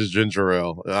knocked over his ginger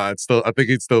ale. I think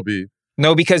he'd still be.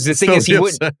 No, because the thing is,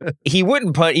 he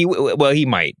wouldn't punt. He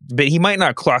might, but he might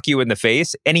not clock you in the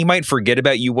face, and he might forget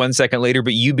about you 1 second later,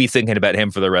 but you'd be thinking about him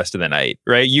for the rest of the night,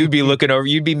 right? You'd be looking over,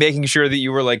 you'd be making sure that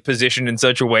you were like positioned in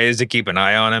such a way as to keep an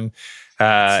eye on him.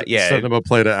 Send him a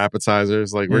plate of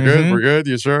appetizers. Like, we're good.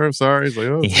 You sure? I'm sorry. He's like,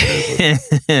 oh.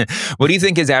 What do you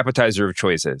think his appetizer of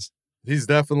choice is? He's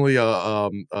definitely a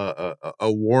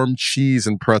warm cheese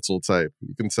and pretzel type.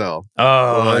 You can tell.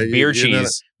 Oh, beer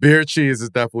cheese. Beer cheese is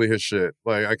definitely his shit.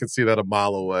 Like I can see that a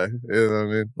mile away. You know what I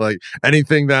mean? Like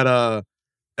anything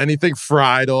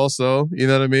fried also. You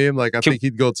know what I mean? Like I think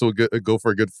he'd go for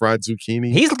a good fried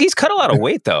zucchini. He's cut a lot of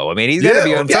weight though. I mean, he's got to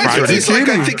be on some sort of.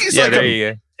 I think he's like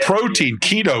a protein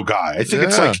keto guy. I think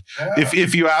it's like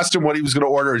if you asked him what he was going to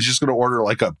order, he's just going to order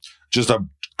like a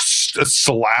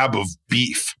slab of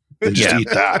beef. And just eat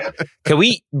that.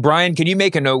 Brian, can you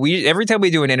make a note? Every time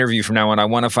we do an interview from now on, I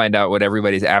want to find out what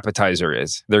everybody's appetizer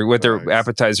is. Their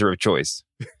appetizer of choice.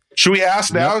 Should we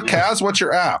ask now, Kaz? What's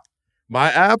your app?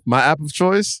 My app of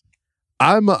choice.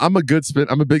 I'm a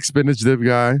big spinach dip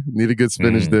guy. Need a good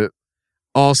spinach dip.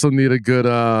 Also need a good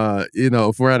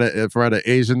if we're at an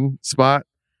Asian spot,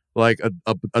 like a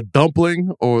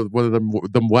dumpling or one of them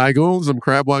wagons, them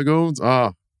crab wagons.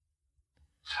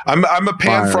 I'm a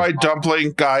pan-fried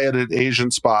dumpling guy at an Asian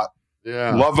spot.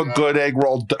 Yeah, love a good egg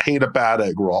roll. Hate a bad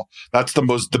egg roll. That's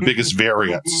the biggest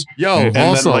variance. Yo, and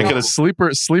also like a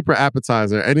sleeper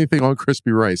appetizer. Anything on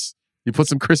crispy rice. You put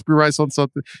some crispy rice on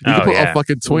something. You can put a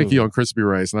fucking Twinkie on crispy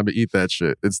rice, and I'm gonna eat that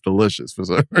shit. It's delicious for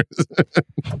some reason.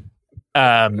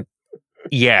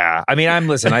 Yeah, I mean,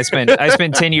 I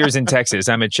spent 10 years in Texas.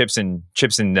 I'm a chips and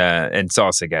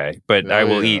salsa guy, but I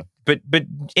will eat. But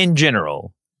in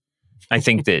general, I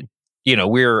think that,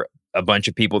 we're a bunch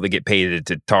of people that get paid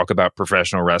to talk about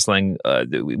professional wrestling.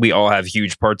 We all have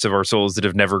huge parts of our souls that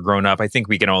have never grown up. I think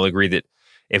we can all agree that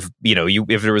if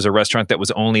there was a restaurant that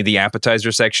was only the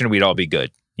appetizer section, we'd all be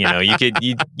good.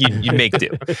 You'd make do.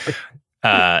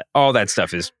 All that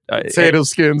stuff is potato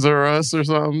skins or us or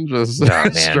something. Just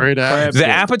straight up. The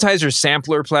appetizer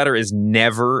sampler platter is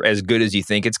never as good as you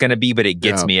think it's going to be, but it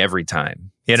gets me every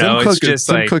time. Tim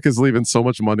Cook is leaving so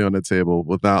much money on the table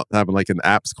without having like an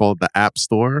app's called the App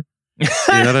Store. You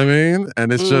know what I mean?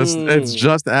 And it's just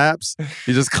apps.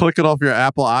 You just click it off your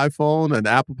Apple iPhone and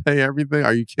Apple Pay everything.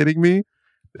 Are you kidding me?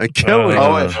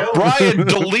 Brian,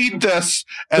 delete this,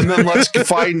 and then let's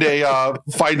find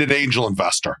an angel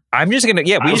investor. I'm just gonna,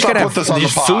 we just gotta have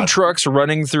these food trucks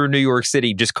running through New York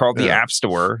City, just called the App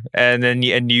Store, and then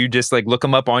you just like look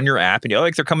them up on your app, and you're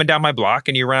like, they're coming down my block,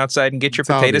 and you run outside and get your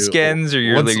potato skins or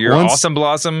your awesome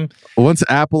blossom. Once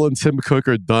Apple and Tim Cook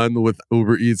are done with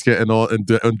Uber Eats getting all and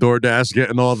DoorDash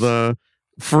getting all the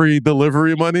free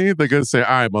delivery money, they're gonna say,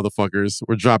 "All right, motherfuckers,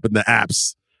 we're dropping the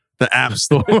apps." The App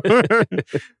Store.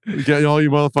 Get all you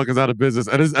motherfuckers out of business.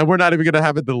 And we're not even going to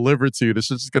have it delivered to you. This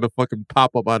shit's just going to fucking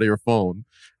pop up out of your phone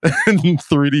and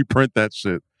 3D print that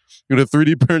shit. You're going to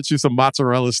 3D print you some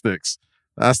mozzarella sticks.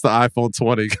 That's the iPhone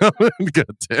 20 coming.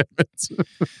 God damn it.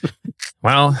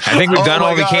 Well, I think we've done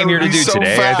all we came here to do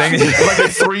today. I think like a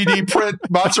 3D print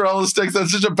mozzarella sticks.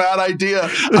 That's such a bad idea.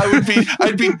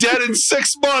 I'd be dead in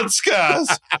 6 months,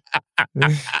 guys.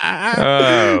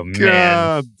 Oh man.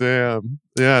 God damn.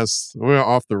 Yes, we're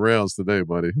off the rails today,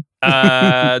 buddy.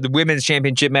 The women's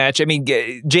championship match. I mean,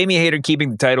 Jamie Hayter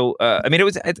keeping the title. I mean, it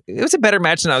was a better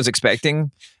match than I was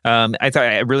expecting.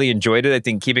 I really enjoyed it. I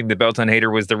think keeping the belt on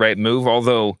Hayter was the right move.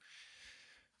 Although,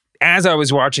 as I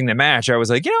was watching the match, I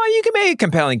was like, you can make a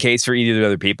compelling case for either of the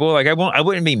other people. Like, I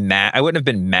wouldn't be mad. I wouldn't have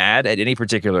been mad at any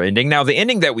particular ending. Now, the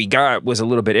ending that we got was a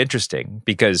little bit interesting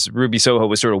because Ruby Soho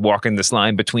was sort of walking this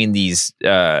line between these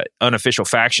unofficial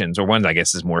factions, or one I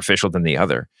guess is more official than the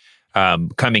other,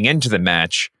 coming into the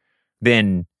match,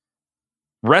 then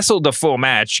wrestled a full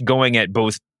match going at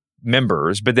both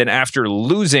members, but then after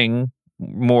losing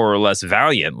more or less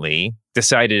valiantly,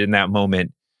 decided in that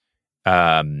moment,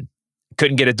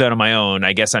 couldn't get it done on my own.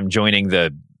 I guess I'm joining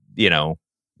the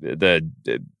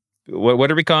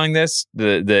what are we calling this?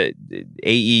 The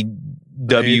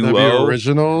AEW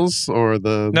originals or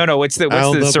the what's the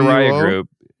Soraya group?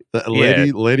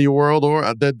 The Lady World or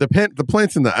the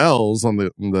plants in the L's on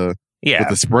the with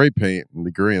the spray paint and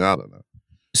the green. I don't know.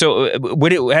 So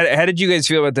how did you guys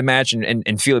feel about the match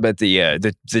and feel about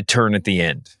the turn at the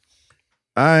end?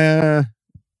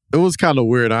 It was kind of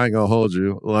weird. I ain't gonna hold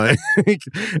you. Like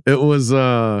it was.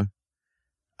 I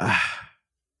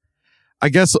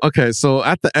guess okay. So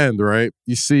at the end, right,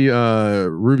 you see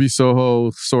Ruby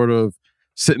Soho sort of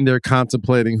sitting there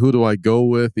contemplating who do I go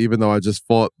with, even though I just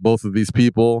fought both of these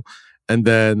people, and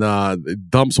then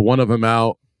dumps one of them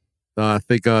out. I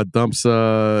think dumps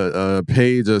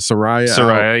Paige, Soraya.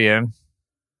 Soraya, yeah.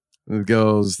 And it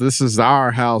goes, "This is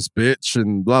our house, bitch,"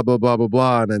 and blah blah blah blah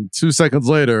blah. And then 2 seconds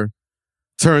later,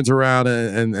 turns around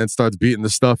and starts beating the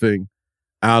stuffing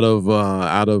out of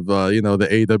the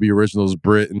AEW originals,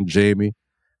 Britt and Jamie.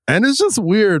 And it's just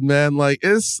weird, man. Like,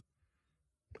 it's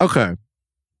okay.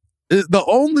 the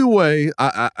only way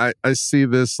I see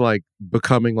this like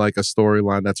becoming like a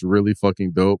storyline that's really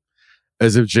fucking dope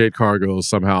is if Jade Cargill is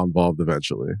somehow involved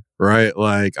eventually, right?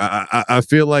 Like I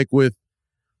feel like with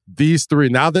these three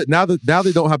now they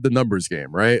don't have the numbers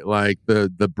game, right? Like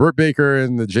the Britt Baker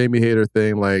and the Jamie Hayter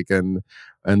thing, like and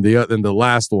the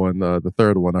last one, the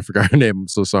third one, I forgot her name. I'm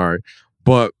so sorry,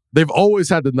 but they've always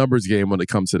had the numbers game when it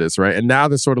comes to this, right? And now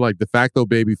they're sort of like de facto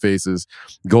baby faces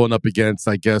going up against,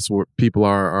 I guess, what people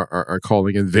are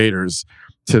calling invaders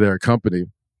to their company.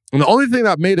 And the only thing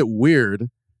that made it weird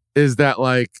is that,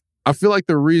 like, I feel like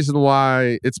the reason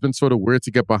why it's been sort of weird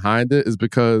to get behind it is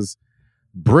because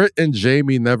Britt and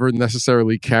Jamie never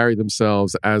necessarily carry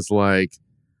themselves as like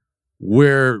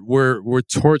we're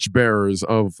torchbearers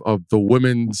of the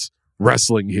women's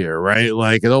wrestling here, right?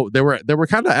 Like, you know, they were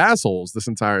kind of assholes this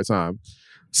entire time.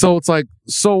 So it's like,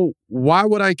 so why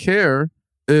would I care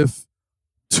if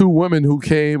two women who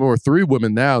came, or three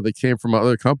women now that came from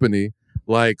another company,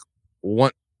 like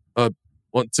want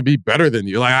to be better than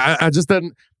you? Like, I just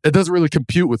didn't. It doesn't really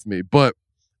compute with me. But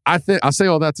I say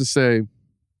all that to say,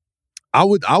 I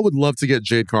would love to get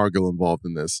Jade Cargill involved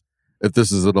in this if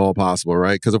this is at all possible,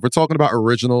 right? Because if we're talking about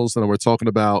originals and we're talking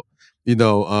about, you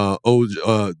know,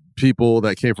 people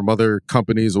that came from other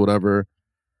companies or whatever,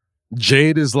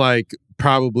 Jade is like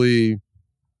probably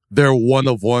their one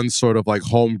of one sort of like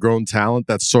homegrown talent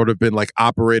that's sort of been like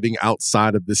operating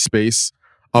outside of the space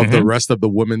of the rest of the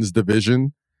women's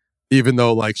division, even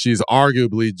though like she's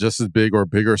arguably just as big or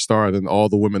bigger star than all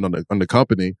the women on the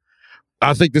company.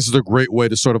 I think this is a great way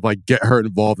to sort of like get her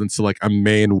involved into like a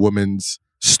main women's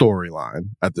storyline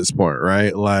at this point,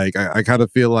 right? Like I kind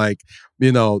of feel like,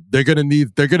 you know, they're gonna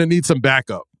need some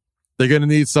backup. They're gonna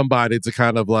need somebody to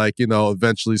kind of like, you know,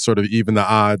 eventually sort of even the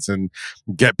odds and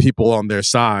get people on their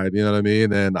side. You know what I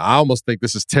mean? And I almost think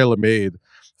this is tailor made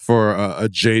for a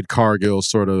Jade Cargill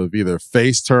sort of either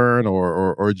face turn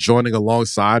or joining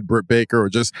alongside Britt Baker, or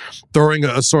just throwing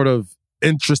a sort of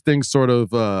interesting sort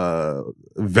of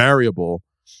variable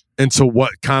into what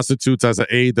constitutes as an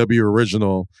AEW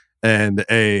original and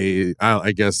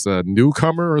I guess a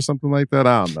newcomer or something like that.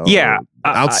 I don't know. Yeah,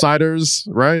 outsiders,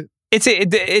 right? It's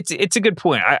a good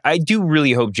point. I do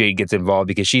really hope Jade gets involved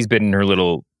because she's been in her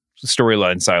little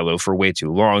storyline silo for way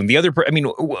too long. The other,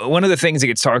 one of the things that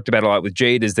gets talked about a lot with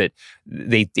Jade is that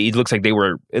it looks like they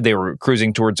were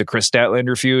cruising towards a Chris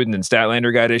Statlander feud, and then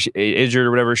Statlander got injured or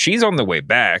whatever. She's on the way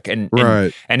back, and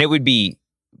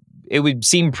it would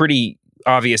seem pretty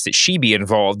obvious that she be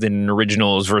involved in an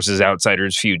originals versus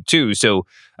outsiders feud too. So,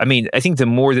 I mean, I think the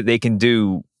more that they can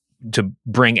do to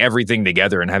bring everything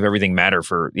together and have everything matter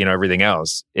for, you know, everything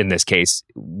else in this case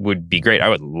would be great. I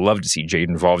would love to see Jade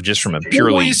involved just from a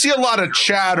purely... Well, you see a lot of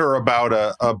chatter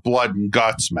about a blood and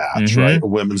guts match, right? A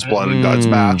women's blood and guts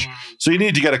match. So you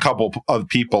need to get a couple of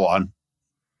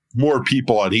more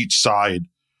people on each side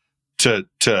to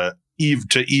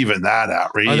even that out.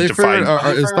 Right? Is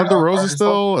Thunder Rosa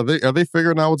still? Are they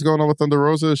figuring out what's going on with Thunder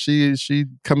Rosa? Is she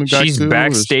coming back? She's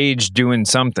backstage doing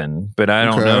something, but I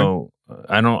don't know.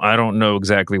 I don't know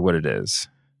exactly what it is.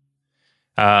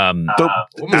 Is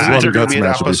there going to be an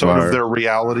episode of their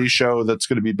reality show that's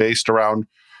going to be based around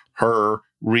her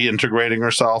reintegrating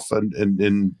herself and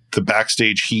in the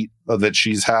backstage heat that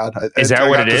she's had? Is that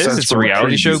what it is? It's a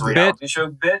reality show bit?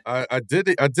 I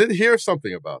did hear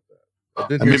something about that.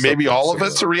 I mean, maybe all of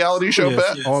it's a reality show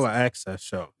bit? All an access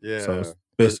show. Yeah. So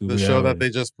the show that they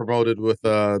just promoted with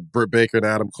Britt Baker and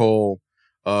Adam Cole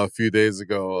a few days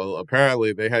ago.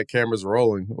 Apparently, they had cameras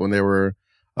rolling when they were,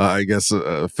 I guess,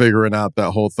 figuring out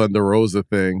that whole Thunder Rosa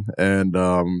thing. And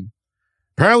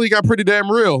apparently, it got pretty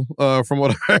damn real from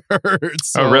what I heard.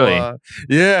 So, oh, really?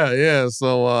 Yeah.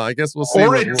 So I guess we'll see.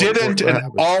 Or it didn't,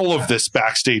 and all of this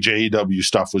backstage AEW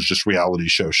stuff was just reality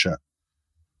show shit.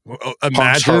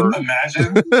 Imagine.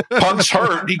 Punk's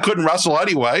hurt. He couldn't wrestle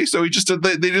anyway, so he just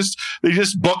they just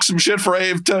booked some shit for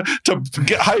Ave to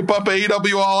get hype up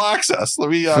AEW All Access. Let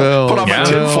me put on my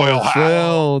tinfoil hat.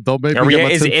 Phil, don't make me get my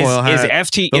tinfoil hat.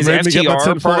 Is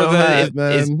FTR part of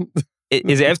the?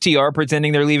 Is FTR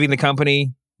pretending they're leaving the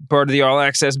company part of the All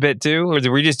Access bit too, or did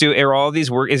we just do all of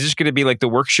these work? Is this going to be like the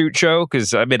work shoot show?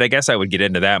 Because I mean, I guess I would get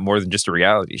into that more than just a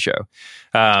reality show.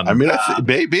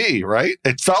 Maybe, right?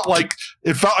 It felt. I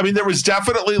mean, there was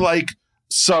definitely like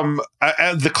some.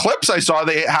 The clips I saw,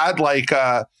 they had like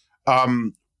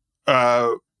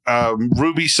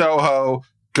Ruby Soho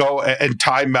go and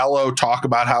Ty Mello talk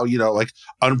about how, you know, like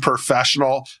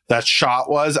unprofessional that shot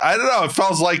was. I don't know. It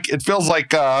feels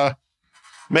like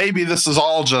maybe this is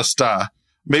all just.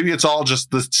 Maybe it's all just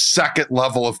the second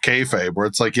level of kayfabe, where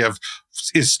it's like you have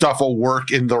is stuff a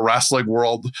work in the wrestling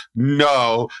world?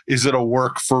 No. Is it a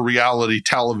work for reality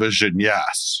television?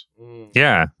 Yes.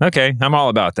 Yeah. Okay. I'm all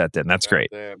about that then. That's great.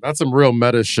 Damn, that's some real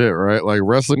meta shit, right? Like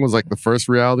wrestling was like the first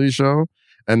reality show,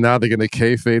 and now they're gonna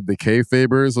kayfabe the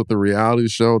kayfabers with the reality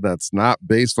show that's not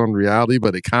based on reality,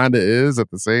 but it kind of is at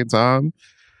the same time.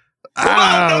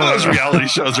 None of those reality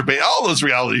shows are all those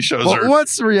reality shows are.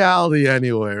 What's reality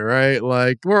anyway, right?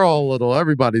 Like we're all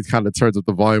everybody kind of turns up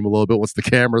the volume a little bit once the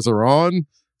cameras are on.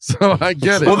 So I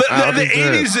get it. Well, the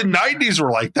 80s and 90s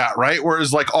were like that, right?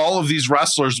 Whereas like all of these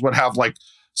wrestlers would have like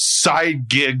side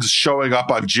gigs showing up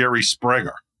on Jerry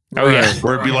Springer. Oh yeah,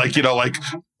 where it'd be like, you know, like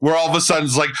where all of a sudden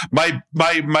it's like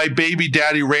my baby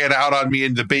daddy ran out on me,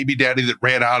 and the baby daddy that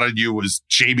ran out on you was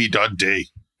Jamie Dundee.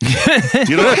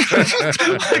 You know, like,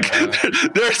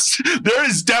 there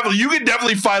is definitely, you can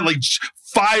definitely find like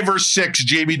 5 or 6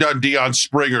 Jamie Dundee on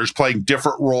Springers playing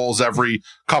different roles every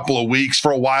couple of weeks.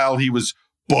 For a while, he was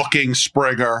booking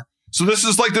Springer. So this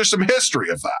is like, there's some history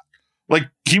of that. Like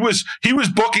he was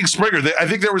booking Springer. I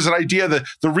think there was an idea that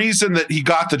the reason that he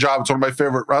got the job, it's one of my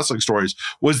favorite wrestling stories,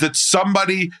 was that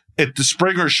somebody at the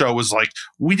Springer show was like,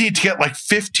 we need to get like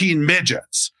 15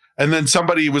 midgets. And then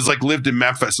somebody was like, lived in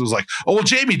Memphis, was like, oh, well,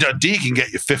 Jamie Dundee can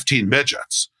get you 15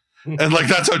 midgets. And like,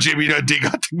 that's how Jamie Dundee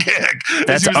got the gig.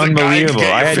 That's unbelievable.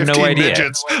 I had no idea.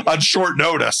 Midgets on short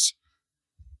notice.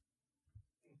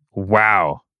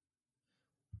 Wow.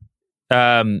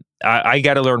 I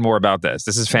got to learn more about this.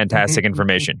 This is fantastic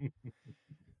information.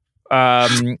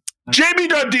 Jamie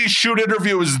Dundee's shoot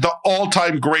interview is the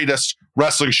all-time greatest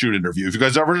wrestling shoot interview. If you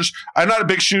guys ever I'm not a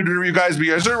big shoot interview guys, but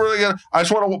you guys are really I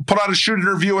just want to put on a shoot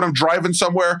interview when I'm driving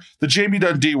somewhere. The Jamie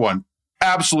Dundee one,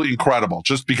 absolutely incredible,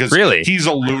 just because he's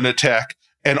a lunatic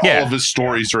and all of his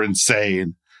stories are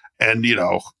insane. And, you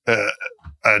know,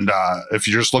 if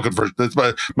you're just looking for, that's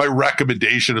my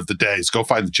recommendation of the day is go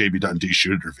find the Jamie Dundee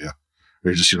shoot interview.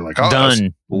 You're just like, oh,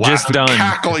 done, just done,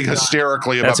 cackling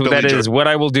hysterically about that's what Billy that Joe. is. What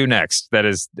I will do next. That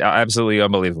is absolutely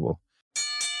unbelievable.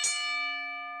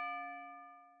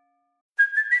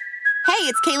 Hey,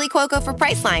 it's Kaylee Cuoco for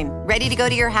Priceline. Ready to go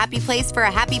to your happy place for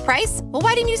a happy price? Well,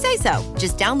 why didn't you say so?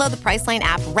 Just download the Priceline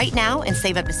app right now and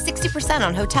save up to 60%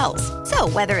 on hotels. So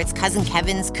whether it's Cousin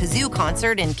Kevin's Kazoo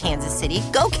Concert in Kansas City,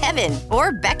 go Kevin,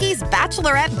 or Becky's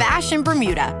Bachelorette Bash in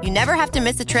Bermuda, you never have to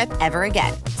miss a trip ever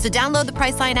again. So download the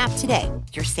Priceline app today.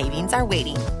 Your savings are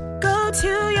waiting. Go to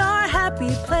your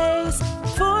happy place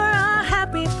for a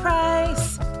happy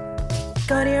price.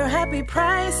 Go to your happy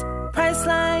price,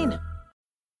 Priceline.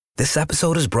 This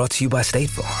episode is brought to you by State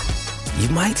Farm. You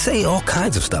might say all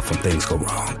kinds of stuff when things go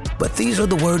wrong, but these are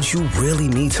the words you really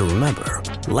need to remember.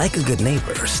 Like a good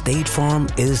neighbor, State Farm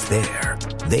is there.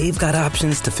 They've got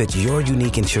options to fit your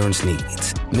unique insurance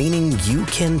needs, meaning you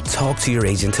can talk to your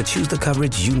agent to choose the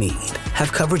coverage you need.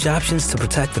 Have coverage options to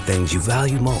protect the things you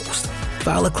value most.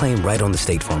 File a claim right on the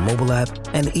State Farm mobile app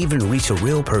and even reach a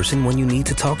real person when you need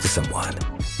to talk to someone.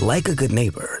 Like a good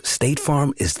neighbor, State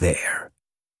Farm is there.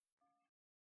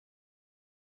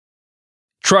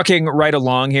 Trucking right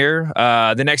along here.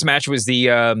 The next match was the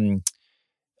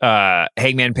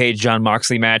Hangman Page John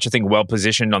Moxley match. I think well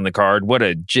positioned on the card. What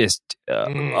a just.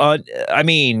 I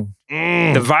mean,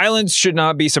 the violence should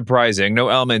not be surprising. No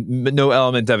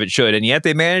element of it should, and yet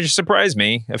they managed to surprise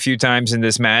me a few times in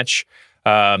this match.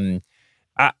 I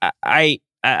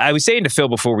was saying to Phil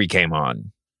before we came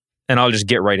on, and I'll just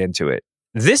get right into it.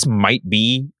 This might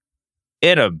be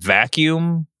in a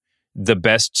vacuum the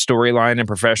best storyline in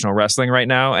professional wrestling right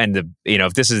now. And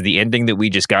if this is the ending that we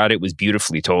just got, it was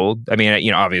beautifully told. I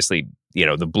mean, obviously, the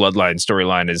Bloodline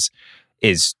storyline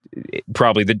is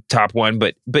probably the top one,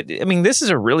 but I mean, this is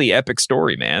a really epic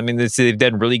story, man. I mean, they've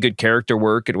done really good character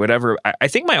work and whatever. I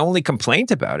think my only complaint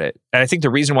about it, and I think the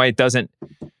reason why I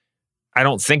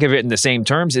don't think of it in the same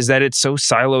terms, is that it's so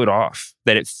siloed off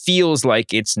that it feels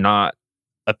like it's not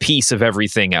a piece of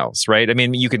everything else, right? I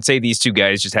mean, you can say these two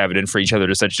guys just have it in for each other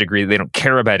to such a degree that they don't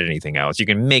care about anything else. You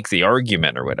can make the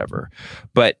argument or whatever,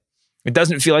 but it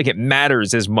doesn't feel like it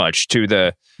matters as much to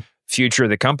the future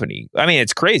of the company. I mean,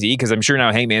 it's crazy because I'm sure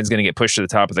now Hangman's going to get pushed to the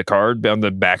top of the card on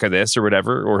the back of this or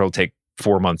whatever, or he'll take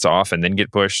 4 months off and then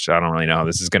get pushed. I don't really know how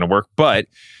this is going to work, but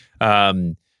I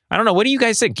don't know. What do you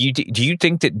guys think? Do you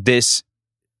think that this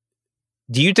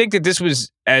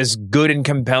was as good and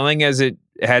compelling as it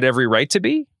had every right to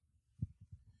be?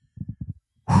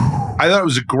 I thought it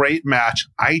was a great match.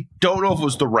 I don't know if it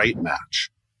was the right match,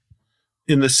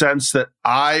 in the sense that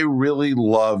I really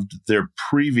loved their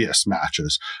previous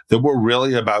matches that were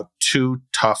really about two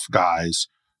tough guys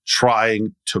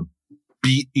trying to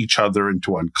beat each other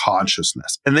into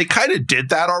unconsciousness. And they kind of did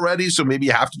that already, so maybe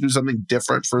you have to do something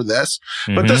different for this.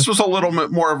 But this was a little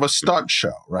bit more of a stunt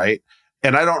show, right?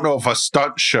 And I don't know if a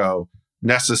stunt show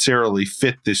necessarily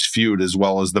fit this feud as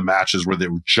well as the matches where they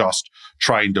were just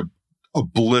trying to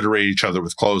obliterate each other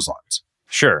with clotheslines.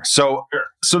 Sure. So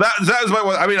that was my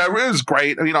one. I mean, it was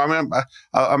great. You know,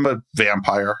 I'm a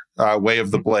vampire. Way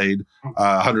of the Blade,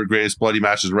 100 Greatest Bloody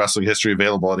Matches in Wrestling History,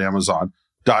 available at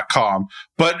Amazon.com.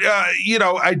 But you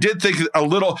know, I did think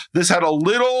this had a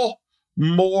little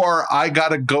more. I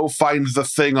gotta go find the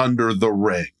thing under the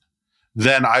ring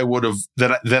than I would have.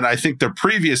 Than I think the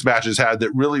previous matches had.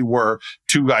 That really were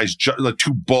two guys, like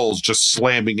two bulls, just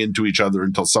slamming into each other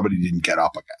until somebody didn't get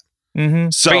up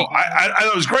again. So I thought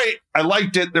it was great. I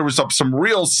liked it. There was some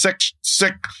real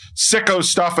sicko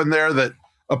stuff in there that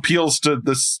appeals to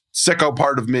the sicko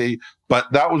part of me,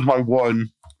 but that was my one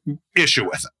issue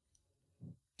with it.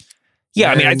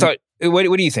 Yeah, I mean, I thought.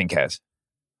 What do you think, Kaz?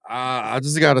 I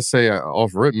just got to say,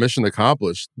 off rip, mission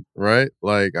accomplished, right?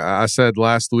 Like I said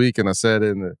last week, and I said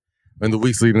in the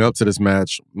weeks leading up to this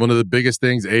match, one of the biggest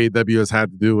things AEW has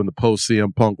had to do in the post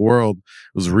CM Punk world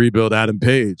was rebuild Adam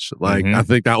Page. Like, I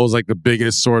think that was like the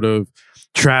biggest sort of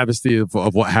travesty of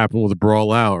what happened with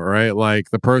Brawl Out, right?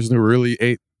 Like the person who really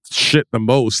ate shit the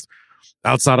most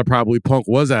outside of probably Punk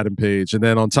was Adam Page. And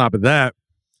then on top of that,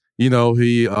 you know,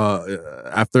 he,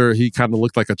 after he kind of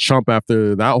looked like a chump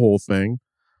after that whole thing,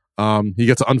 he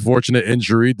gets an unfortunate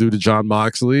injury due to Jon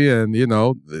Moxley. And, you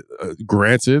know,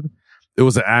 granted, it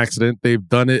was an accident. They've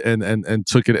done it and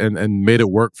took it and made it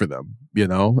work for them, you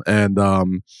know?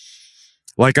 And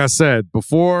like I said,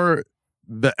 before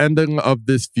the ending of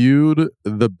this feud,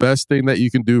 the best thing that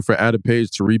you can do for Adam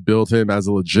Page to rebuild him as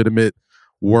a legitimate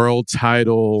world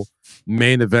title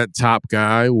main event top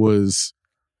guy was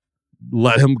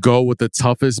let him go with the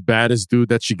toughest, baddest dude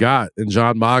that you got in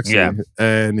Jon Moxley. Yeah.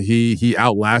 And he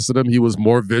outlasted him. He was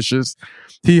more vicious.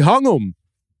 He hung him.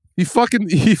 He lynched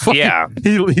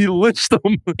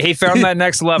them. He found that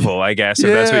next level, I guess, if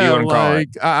that's what you want to call it.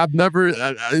 I've never.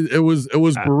 It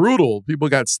was brutal. People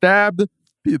got stabbed.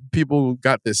 People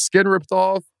got their skin ripped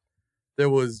off. There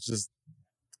was just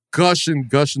gushing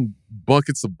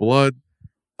buckets of blood.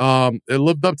 It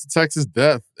lived up to Texas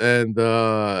Death, and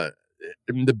the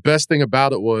best thing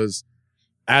about it was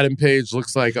Adam Page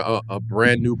looks like a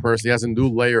brand new person. He has a new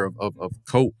layer of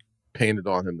coat painted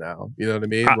on him now. You know what I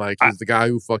mean? Like he's the guy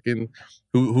who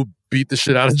beat the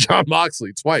shit out of Jon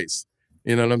Moxley twice.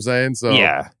 You know what I'm saying? So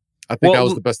yeah, I think that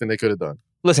was the best thing they could have done.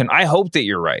 Listen, I hope that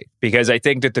you're right, because I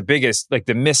think that the biggest, like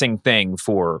the missing thing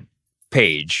for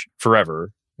Page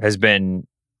forever has been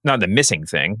not the missing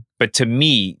thing, but to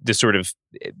me, the sort of,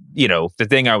 you know, the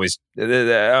thing I'm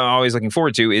always looking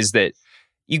forward to is that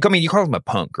you call him a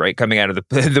punk, right? Coming out of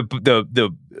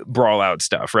the Brawl Out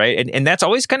stuff, right? And that's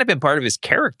always kind of been part of his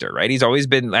character, right? He's always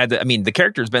been, the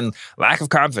character's been lack of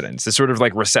confidence, this sort of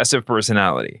like recessive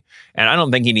personality. And I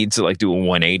don't think he needs to like do a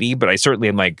 180, but I certainly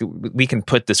am like, we can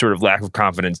put the sort of lack of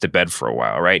confidence to bed for a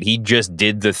while, right? He just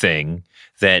did the thing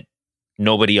that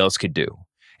nobody else could do.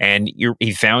 And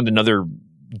he found another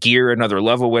gear, another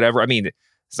level, whatever. I mean,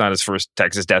 it's not his first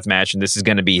Texas Death Match, and this is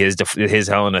going to be his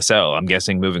Hell in a Cell, I'm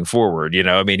guessing, moving forward. You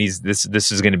know, I mean, this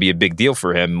is going to be a big deal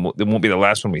for him. It won't be the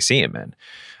last one we see him in,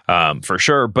 for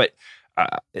sure. But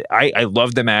I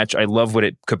love the match. I love what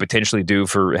it could potentially do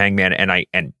for Hangman,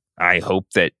 and I hope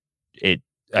that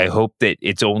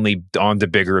it's only on to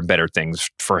bigger and better things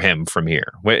for him from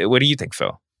here. What do you think,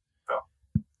 Phil?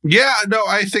 Yeah, no,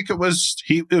 I think it was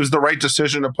the right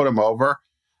decision to put him over.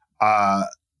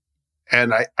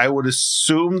 And I would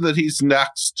assume that he's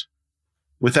next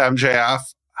with MJF.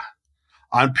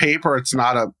 On paper, it's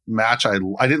not a match. I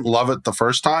didn't love it the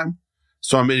first time.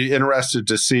 So I'm interested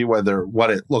to see what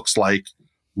it looks like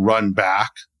run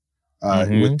back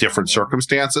with different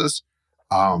circumstances.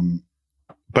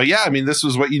 But yeah, I mean, this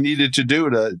was what you needed to do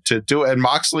to do it. And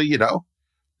Moxley, you know,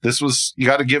 you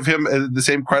got to give him the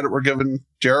same credit we're giving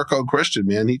Jericho and Christian,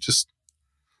 man. He just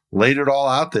laid it all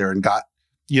out there and got,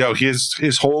 you know,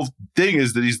 his whole thing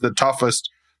is that he's the toughest,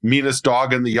 meanest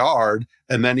dog in the yard.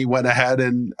 And then he went ahead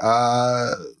and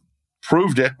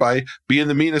proved it by being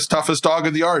the meanest, toughest dog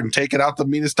in the yard and taking out the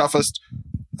meanest, toughest,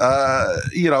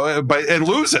 and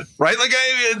losing, right? Like,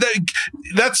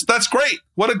 that's great.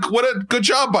 What a good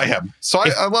job by him. So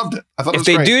I loved it. I thought if it was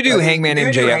they great. do Hangman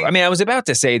MJF, I mean, I was about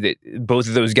to say that both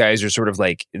of those guys are sort of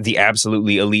like the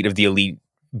absolutely elite of the elite,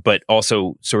 but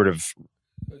also sort of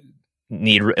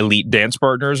need elite dance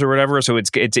partners or whatever. So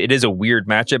it is a weird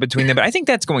matchup between them, but I think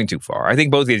that's going too far. I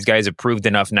think both of these guys have proved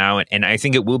enough now, and I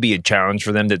think it will be a challenge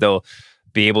for them that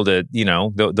be able to,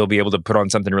 they'll be able to put on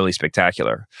something really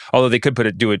spectacular. Although they could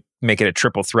make it a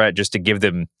triple threat just to give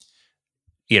them,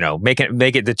 make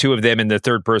it the two of them and the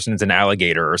third person is an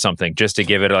alligator or something, just to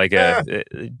give it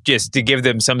just to give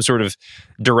them some sort of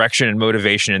direction and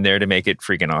motivation in there to make it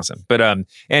freaking awesome. But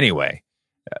anyway,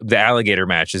 the alligator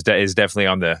match is definitely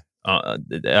on the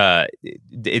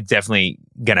it's definitely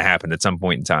going to happen at some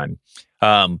point in time.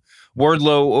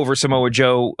 Wardlow over Samoa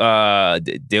Joe.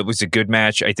 It was a good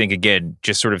match. I think, again,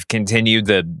 just sort of continued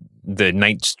the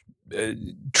night's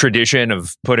tradition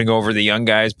of putting over the young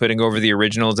guys, putting over the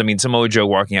originals. I mean, Samoa Joe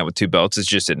walking out with 2 belts is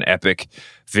just an epic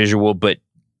visual, but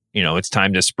it's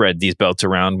time to spread these belts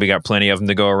around. We got plenty of them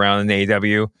to go around in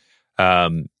AEW.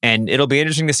 And it'll be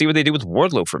interesting to see what they do with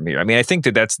Wardlow from here. I mean, I think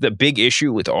that's the big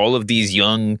issue with all of these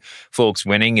young folks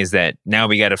winning, is that now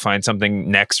we got to find something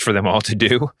next for them all to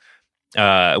do.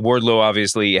 Wardlow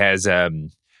obviously has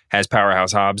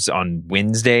Powerhouse Hobbs on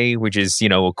Wednesday, which is,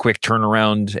 a quick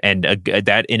turnaround, and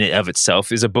that in and of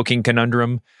itself is a booking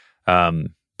conundrum.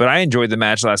 But I enjoyed the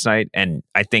match last night, and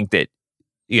I think that,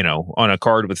 on a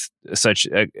card with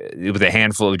with a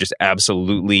handful of just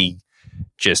absolutely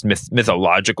just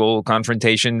mythological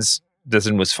confrontations, this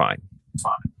one was fine.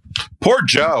 Poor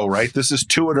Joe, right? This is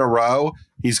 2 in a row.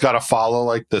 He's got to follow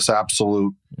like this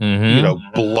absolute,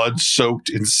 blood-soaked,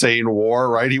 insane war,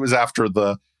 right? He was after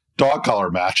the dog collar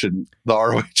match in the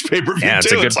ROH pay-per-view. Yeah,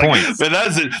 that's a good point. Man,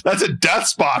 that's a death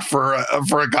spot for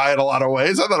a guy in a lot of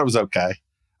ways. I thought it was okay.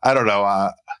 I don't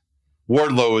know.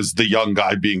 Wardlow is the young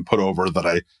guy being put over that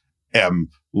I am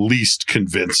least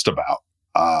convinced about.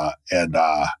 And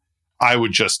I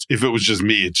would just, if it was just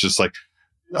me, it's just like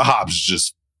Hobbs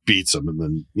just beats him, and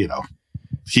then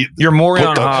you're more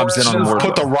on Hobbs than on Wardlow.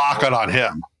 Put the rocket on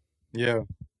him.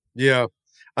 Yeah.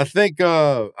 I think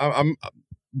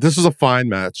this was a fine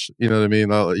match. You know what I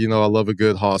mean? I love a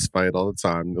good hoss fight all the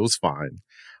time. It was fine.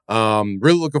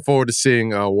 Really looking forward to seeing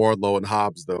Wardlow and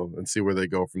Hobbs though, and see where they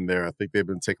go from there. I think they've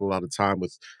been taking a lot of time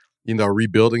with,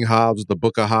 rebuilding Hobbs, the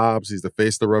Book of Hobbs. He's the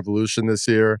face of the Revolution this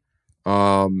year.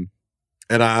 And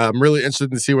I'm really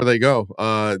interested to see where they go.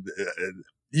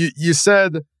 You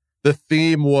said the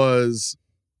theme was,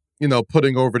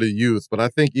 putting over the youth, but I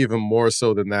think even more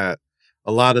so than that,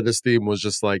 a lot of this theme was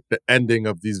just like the ending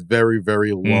of these very,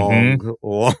 very long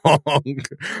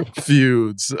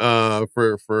feuds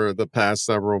for the past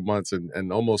several months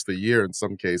and almost a year in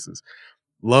some cases.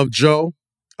 Love Joe.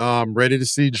 Ready to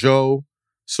see Joe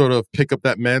sort of pick up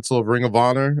that mantle of Ring of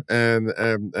Honor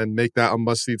and make that a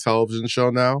must-see television show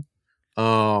now.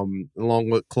 Along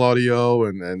with Claudio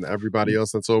and everybody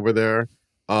else that's over there.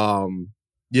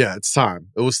 Yeah, it's time.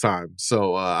 It was time.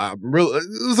 So it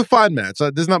was a fine match.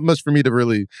 There's not much for me to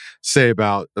really say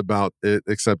about it,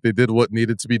 except they did what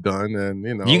needed to be done.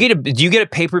 And do you get a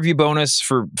pay-per-view bonus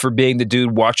for being the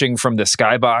dude watching from the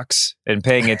skybox and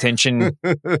paying attention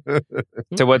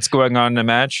to what's going on in the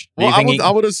match? Well,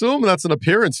 I would assume that's an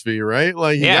appearance fee, right?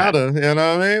 Like you gotta, you know what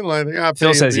I mean? Like they gotta pay.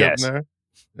 Phil says yes. There.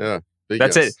 Yeah.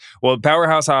 That's it. Well,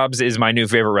 Powerhouse Hobbs is my new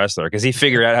favorite wrestler because he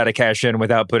figured out how to cash in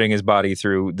without putting his body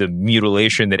through the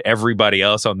mutilation that everybody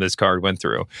else on this card went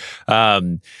through.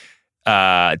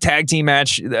 Tag team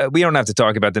match. We don't have to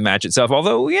talk about the match itself.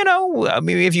 Although,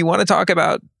 if you want to talk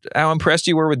about how impressed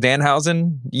you were with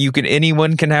Danhausen,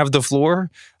 anyone can have the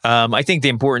floor. I think the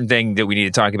important thing that we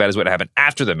need to talk about is what happened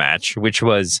after the match, which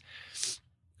was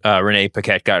Renee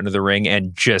Paquette got into the ring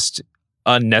and just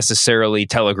unnecessarily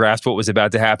telegraphed what was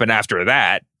about to happen after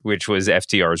that, which was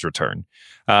FTR's return.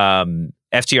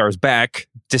 FTR's back,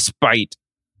 despite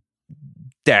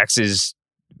Dax's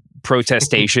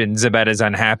protestations about his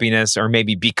unhappiness, or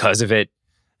maybe because of it.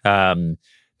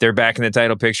 They're back in the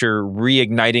title picture,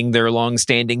 reigniting their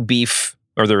long-standing beef,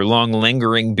 or their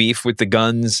long-lingering beef with the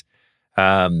Guns.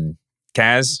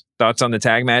 Kaz, thoughts on the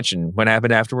tag match and what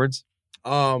happened afterwards?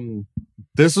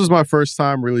 This was my first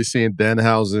time really seeing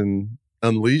Danhausen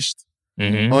unleashed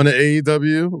on the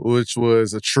AEW, which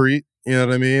was a treat. You know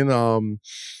what I mean?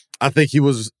 I think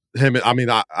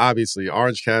obviously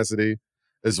Orange Cassidy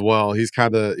as well. He's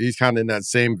kind of in that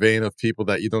same vein of people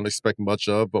that you don't expect much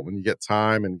of, but when you get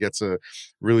time and get to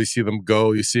really see them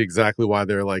go, you see exactly why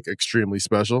they're like extremely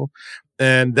special.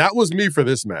 And that was me for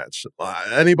this match.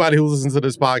 Anybody who listens to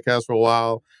this podcast for a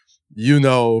while,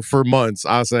 for months,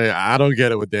 I say, I don't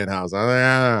get it with Danhausen.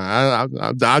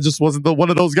 I just wasn't one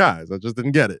of those guys. I just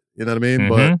didn't get it. You know what I mean?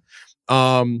 But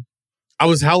I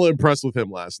was hella impressed with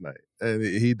him last night. And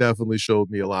he definitely showed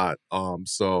me a lot.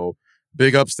 So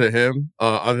big ups to him.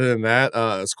 Other than that,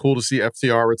 it's cool to see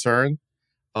FTR return.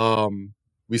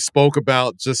 We spoke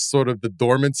about just sort of the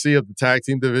dormancy of the tag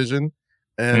team division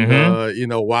and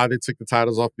why they took the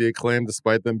titles off the Acclaim,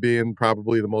 despite them being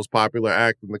probably the most popular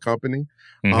act in the company.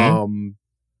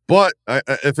 But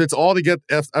if it's all to get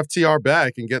FTR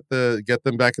back and get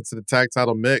them back into the tag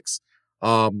title mix,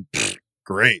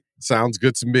 great. Sounds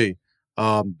good to me.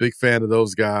 Big fan of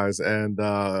those guys. And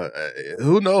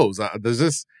who knows?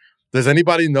 Does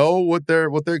anybody know what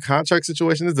their contract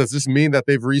situation is? Does this mean that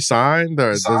they've re-signed?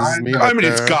 Or does this mean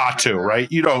it's got to,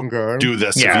 right? You don't do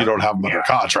this if you don't have them under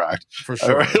contract. For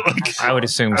sure. Right? I would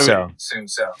assume so.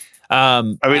 I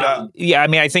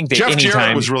think that Jeff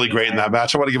Jarrett was really great in that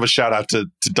match. I want to give a shout out to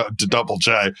Double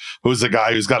J, who's a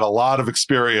guy who's got a lot of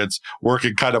experience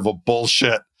working kind of a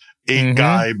bullshit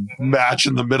 8-guy match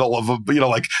in the middle of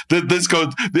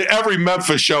every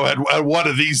Memphis show had one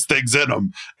of these things in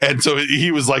them. And so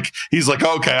he's like,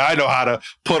 okay, I know how to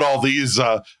put all these,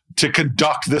 to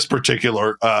conduct this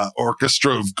particular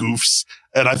orchestra of goofs.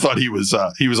 And I thought he was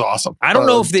awesome. I don't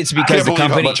know if it's because the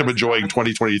company. How much I'm enjoying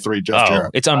 2023. Jeff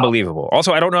Jarrett. It's unbelievable.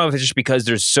 Also, I don't know if it's just because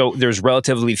there's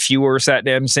relatively fewer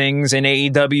Satnam Singhs in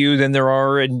AEW than there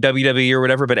are in WWE or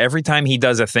whatever. But every time he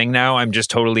does a thing now, I'm just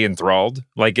totally enthralled.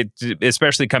 Like it,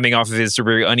 especially coming off of his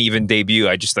very uneven debut.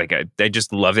 I just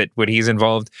love it when he's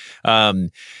involved. I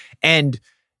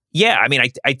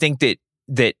think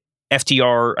that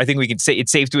FTR, I think we can say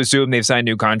it's safe to assume they've signed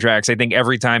new contracts. I think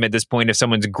every time at this point, if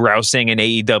someone's grousing in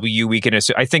AEW, we can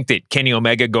assume. I think that Kenny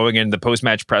Omega going into the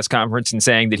post-match press conference and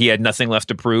saying that he had nothing left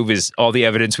to prove is all the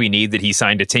evidence we need that he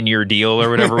signed a 10-year deal or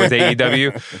whatever with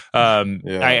AEW.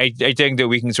 I think that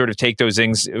we can sort of take those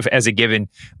things as a given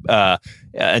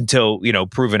until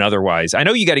proven otherwise. I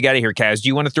know you got to get out of here, Kaz. Do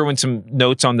you want to throw in some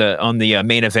notes on the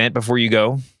main event before you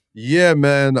go? Yeah,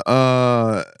 man.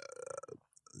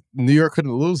 New York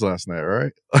couldn't lose last night,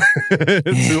 right?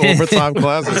 Two overtime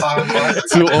classics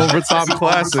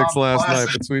last night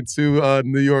between two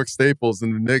New York staples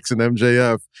in the Knicks and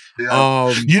MJF.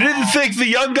 You didn't think the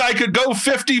young guy could go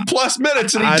 50+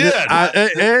 minutes, and he did.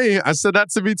 I said that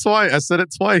to me twice. I said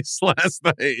it twice last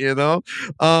night. It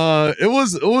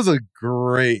was a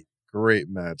great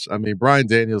match. I mean, Bryan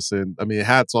Danielson. I mean,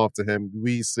 hats off to him.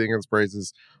 We sing his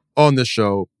praises on the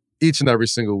show each and every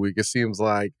single week. It seems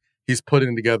like he's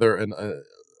putting together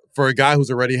for a guy who's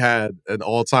already had an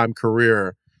all-time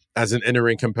career as an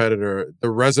in-ring competitor, the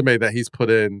resume that he's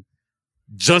put in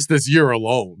just this year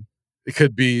alone, it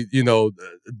could be,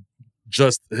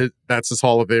 that's his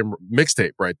Hall of Fame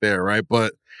mixtape right there, right?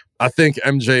 But I think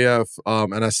MJF,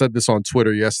 and I said this on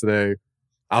Twitter yesterday,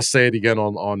 I'll say it again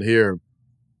on here.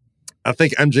 I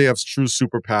think MJF's true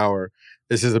superpower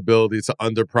is his ability to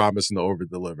underpromise and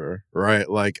overdeliver, right?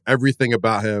 Like everything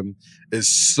about him is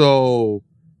so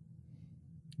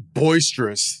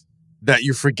boisterous that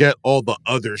you forget all the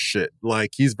other shit.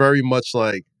 Like he's very much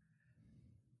like,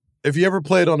 if you ever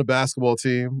played on a basketball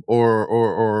team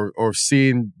or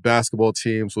seen basketball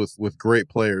teams with great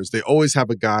players, they always have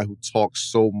a guy who talks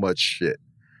so much shit,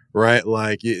 right?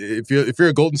 Like if you're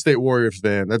a Golden State Warriors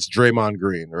fan, that's Draymond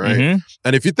Green, right?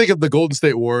 And if you think of the Golden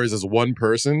State Warriors as one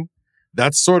person,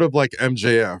 that's sort of like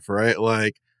MJF, right?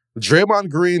 Like Draymond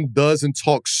Green does and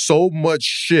talks so much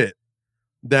shit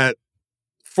that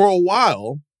for a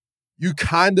while you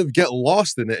kind of get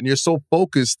lost in it, and you're so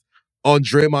focused on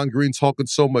Draymond Green talking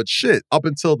so much shit up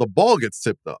until the ball gets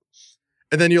tipped up.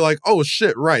 And then you're like, oh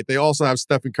shit, right. They also have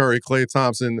Stephen Curry, Klay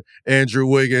Thompson, Andrew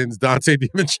Wiggins, Dante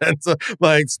DiVincenzo,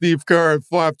 like Steve Kerr,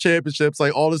 5 championships,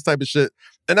 like all this type of shit.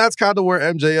 And that's kind of where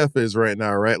MJF is right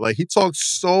now, right? Like he talks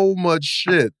so much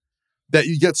shit that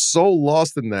you get so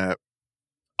lost in that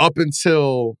up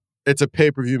until it's a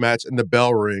pay-per-view match and the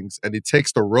bell rings and he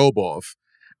takes the robe off.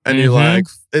 And you're like,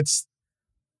 it's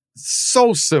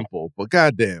so simple, but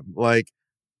goddamn, like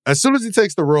as soon as he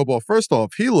takes the robe off, first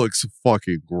off, he looks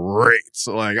fucking great.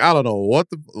 So like, I don't know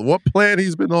what plan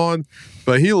he's been on,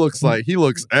 but he looks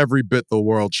every bit the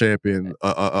world champion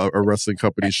a wrestling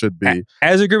company should be.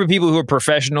 As a group of people who are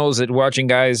professionals at watching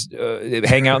guys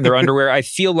hang out in their underwear, I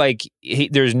feel like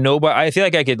there's nobody. I feel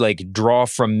like I could like draw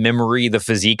from memory the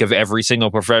physique of every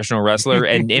single professional wrestler,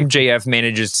 and MJF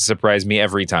manages to surprise me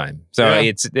every time. So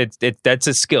it's that's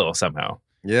a skill somehow.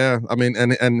 Yeah, I mean,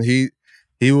 and he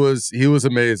was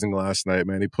amazing last night,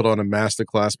 man. He put on a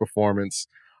masterclass performance.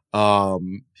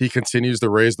 He continues to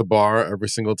raise the bar every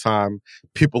single time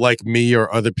people like me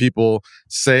or other people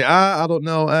say, I don't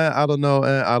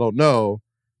know.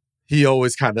 He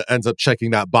always kind of ends up checking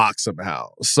that box somehow.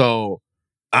 So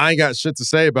I ain't got shit to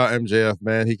say about MJF,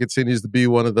 man. He continues to be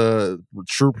one of the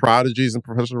true prodigies in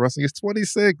professional wrestling. He's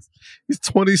 26. He's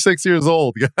 26 years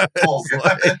old, guys.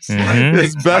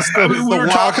 His best. We were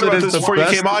talking about this before you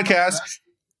came on, Cass.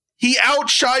 He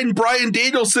outshined Bryan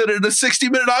Danielson in a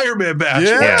 60-minute Ironman match.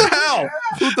 Yeah. What the hell?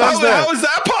 Who does that? How is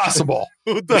that possible?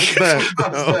 Who does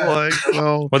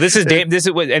that? Well, this is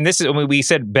we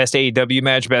said best AEW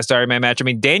match, best Iron Man match. I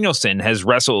mean, Danielson has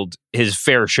wrestled his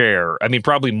fair share. I mean,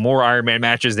 probably more Iron Man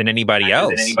matches than anybody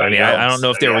else. I don't know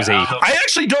if there was a. I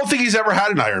actually don't think he's ever had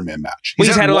an Iron Man match.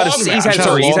 He's had a lot of. He's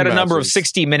had a number of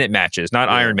matches. 60-minute matches, not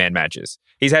Iron Man matches.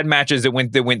 He's had matches that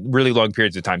went really long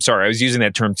periods of time. Sorry, I was using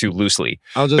that term too loosely.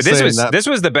 This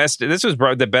was the best. This was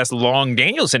probably the best long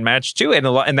Danielson match too, and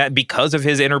that because of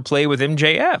his interplay with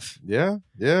MJF.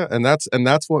 Yeah, and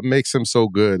that's what makes him so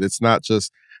good. It's not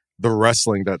just the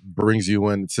wrestling that brings you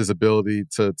in; it's his ability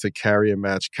to carry a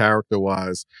match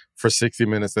character-wise for 60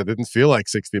 minutes that didn't feel like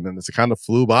 60 minutes. It kind of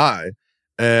flew by,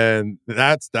 and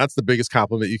that's the biggest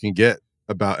compliment you can get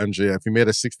about MJF. He made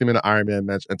a 60-minute Iron Man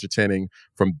match entertaining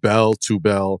from bell to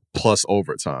bell plus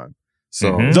overtime.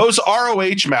 So those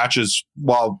ROH matches,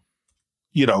 while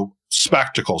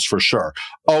spectacles for sure,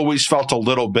 always felt a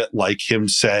little bit like him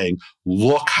saying,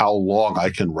 "Look how long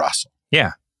I can wrestle."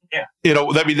 Yeah.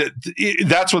 I mean,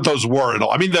 that's what those were.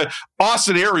 I mean, the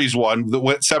Austin Aries one that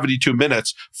went 72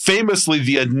 minutes, famously,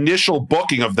 the initial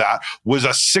booking of that was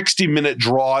a 60-minute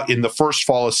draw in the first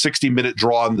fall, a 60-minute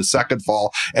draw in the second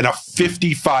fall, and a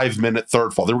 55-minute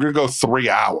third fall. They were going to go 3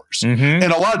 hours. And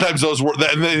a lot of times those were,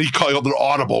 and then he called it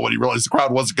audible when he realized the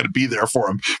crowd wasn't going to be there for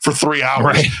him for 3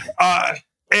 hours. Right.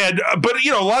 But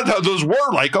a lot of times those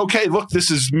were like, okay, look,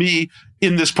 this is me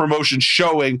in this promotion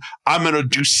showing I'm going to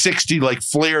do 60 like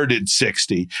Flair did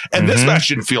 60. And this match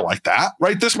didn't feel like that,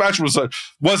 right? This match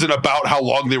wasn't about how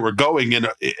long they were going in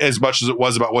as much as it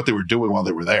was about what they were doing while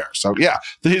they were there. So yeah,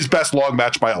 his best long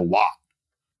match by a lot.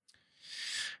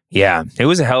 Yeah, it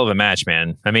was a hell of a match,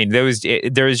 man. I mean, there was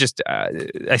just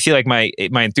I feel like my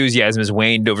enthusiasm has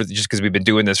waned over just because we've been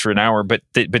doing this for an hour. But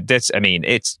that's, I mean,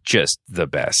 it's just the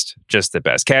best.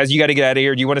 Kaz, you got to get out of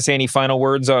here. Do you want to say any final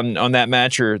words on that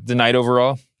match or the night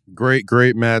overall? Great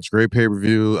match, great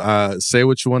pay-per-view. Say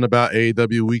what you want about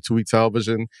AEW week-to-week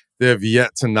television. They have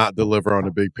yet to not deliver on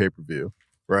a big pay-per-view.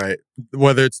 Right,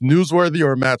 whether it's newsworthy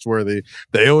or match-worthy,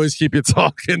 they always keep you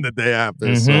talking the day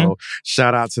after. So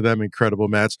shout out to them. Incredible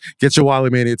match. Get your Wally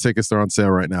Mania tickets. They're on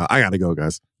sale right now. I gotta go,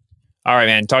 guys. All right,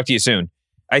 man. Talk to you soon.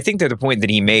 I think that the point that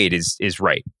he made is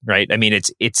right. I mean,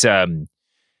 it's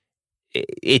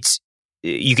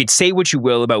you could say what you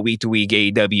will about week-to-week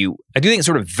AEW. I do think it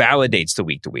sort of validates the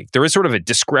week-to-week. There is sort of a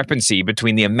discrepancy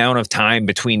between the amount of time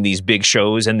between these big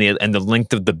shows and the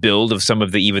length of the build of some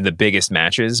of even the biggest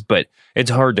matches, but it's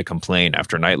hard to complain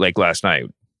after a night like last night.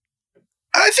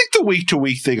 I think the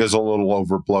week-to-week thing is a little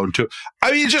overblown, too.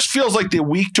 I mean, it just feels like the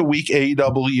week-to-week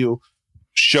AEW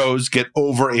shows get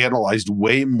overanalyzed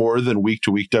way more than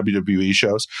week-to-week WWE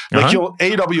shows. Like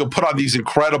AEW will put on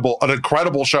an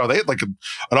incredible show. They had like an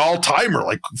all-timer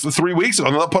like 3 weeks ago,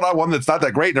 and they'll put on one that's not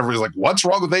that great, and everybody's like, what's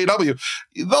wrong with AEW?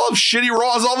 They'll have shitty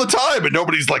Raws all the time, and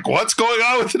nobody's like, what's going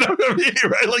on with the WWE?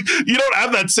 Right? Like, you don't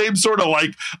have that same sort of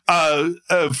like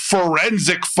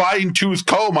forensic fine-tooth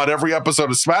comb on every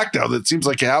episode of SmackDown that seems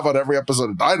like you have on every episode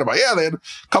of Dynamite. Yeah, they had a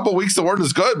couple weeks that weren't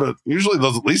as good, but usually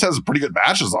those at least has pretty good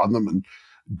matches on them, and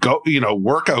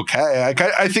work okay.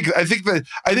 I think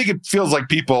it feels like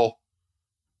people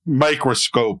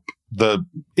microscope the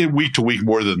week to week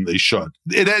more than they should.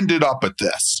 It ended up at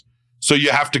this, so you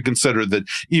have to consider that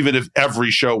even if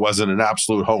every show wasn't an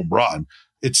absolute home run,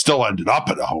 it still ended up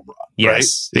at a home run.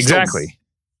 Yes, right? Exactly.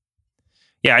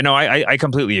 Yeah, I know. I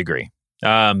completely agree.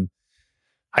 I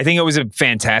think it was a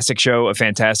fantastic show, a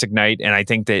fantastic night, and I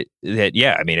think that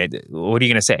yeah. I mean, what are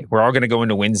you going to say? We're all going to go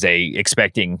into Wednesday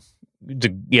expecting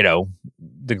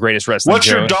the greatest wrestling. What's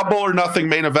your double or nothing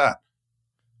main event?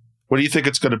 What do you think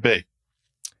it's going to be?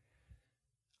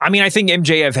 I mean, I think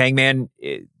MJF Hangman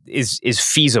is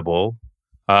feasible,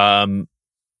 but I'm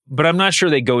not sure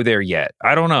they go there yet.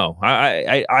 I don't know.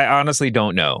 I honestly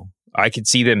don't know. I could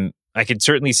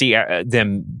certainly see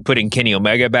them putting Kenny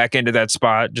Omega back into that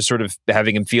spot, just sort of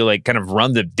having him feel like kind of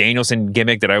run the Danielson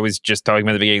gimmick that I was just talking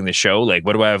about at the beginning of the show. Like,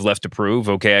 what do I have left to prove?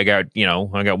 Okay, I got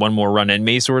one more run in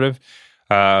me, sort of.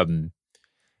 I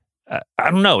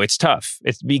don't know. It's tough.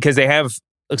 It's because they have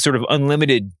a sort of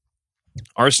unlimited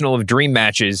arsenal of dream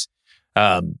matches.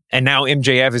 And now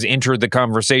MJF has entered the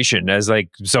conversation as like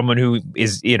someone who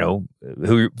is,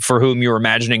 for whom you're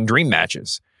imagining dream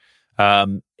matches.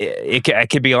 It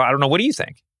could be. I don't know. What do you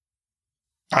think?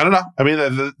 I don't know. I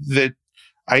mean,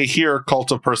 I hear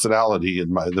cult of personality in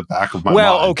the back of my mind.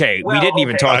 Well, okay, we didn't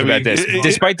even talk about this.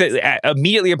 Despite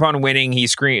immediately upon winning,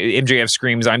 MJF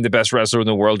screams, "I'm the best wrestler in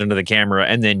the world" into the camera,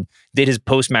 and then did his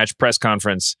post-match press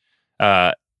conference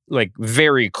like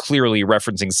very clearly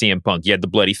referencing CM Punk. He had the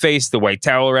bloody face, the white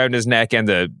towel around his neck, and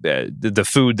the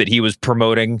food that he was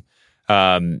promoting.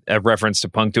 A reference to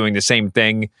Punk doing the same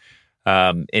thing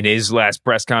in his last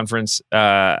press conference.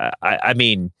 I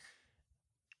mean,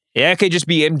 yeah, it could just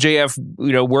be MJF,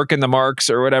 working the marks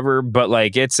or whatever. But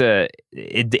like, it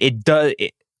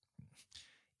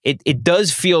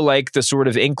does feel like the sort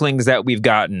of inklings that we've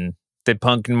gotten that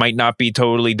Punk might not be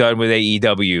totally done with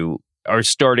AEW are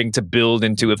starting to build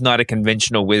into, if not a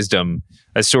conventional wisdom,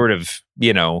 a sort of,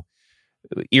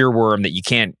 earworm that you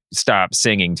can't stop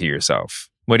singing to yourself.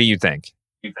 What do you think?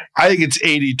 I think it's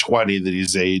 80-20 that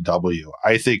he's AEW.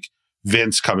 I think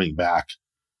Vince coming back.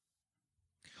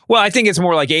 Well, I think it's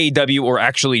more like AEW or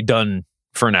actually done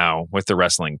for now with the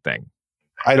wrestling thing.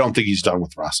 I don't think he's done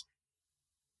with wrestling.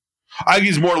 I think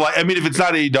he's more like, if it's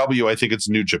not AEW, I think it's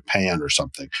New Japan or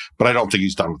something. But I don't think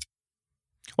he's done with.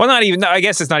 Well, not even. I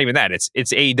guess it's not even that. It's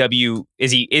AEW.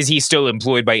 Is he still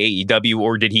employed by AEW,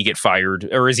 or did he get fired,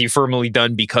 or is he firmly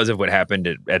done because of what happened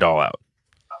at All Out?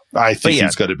 I think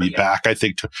he's going to be back. I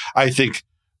think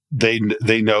they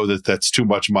know that that's too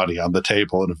much money on the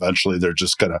table, and eventually they're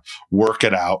just going to work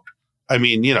it out. I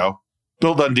mean,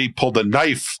 Bill Dundee pulled a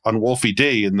knife on Wolfie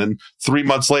D, and then 3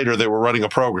 months later they were running a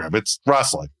program. It's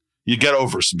wrestling. You get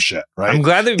over some shit, right? I'm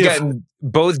glad that we've gotten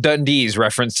both Dundees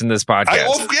rereferenced in this podcast.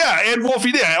 And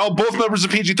Wolfie D. Both members of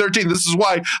PG-13. This is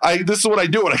what I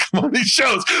do when I come on these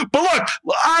shows. But look,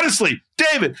 honestly,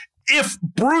 David, if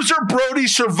Bruiser Brody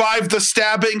survived the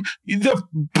stabbing, the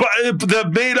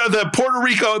Puerto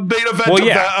Rico main event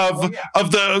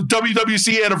of the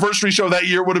WWC anniversary show that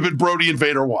year would have been Brody and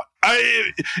Vader 1.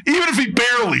 Even if he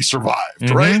barely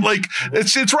survived, right? Like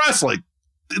it's wrestling.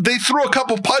 They threw a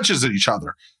couple punches at each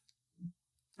other.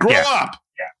 Grow up.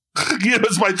 Yeah.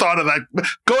 That's my thought of that.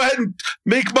 Go ahead and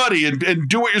make money and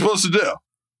do what you're supposed to do.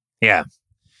 Yeah.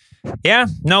 Yeah.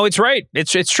 No, it's right.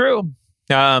 It's true.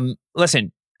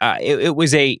 Listen, it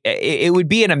would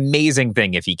be an amazing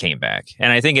thing if he came back.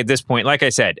 And I think at this point, like I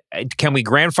said, can we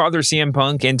grandfather CM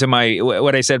Punk into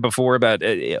what I said before about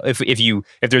if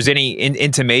there's any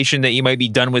intimation that you might be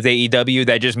done with AEW,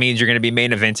 that just means you're going to be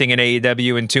main eventing in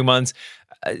AEW in 2 months?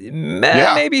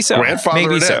 Maybe so.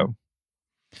 Maybe so.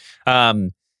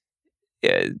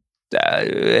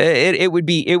 It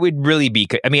would really be.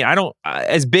 I mean, I don't.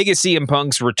 As big as CM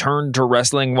Punk's return to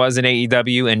wrestling was in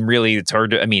AEW, and really, it's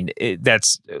hard to. I mean,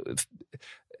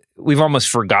 we've almost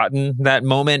forgotten that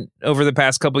moment over the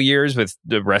past couple years with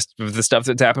the rest of the stuff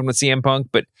that's happened with CM Punk.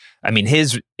 But I mean,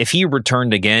 if he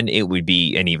returned again, it would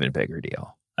be an even bigger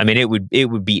deal. I mean, it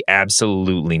would be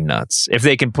absolutely nuts if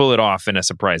they can pull it off in a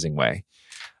surprising way.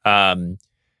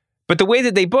 But the way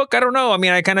that they book, I don't know. I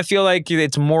mean, I kind of feel like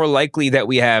it's more likely that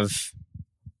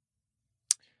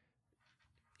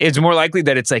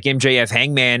it's like MJF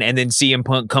Hangman and then CM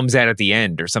Punk comes out at the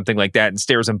end or something like that and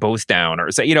stares them both down,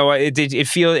 or so,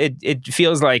 it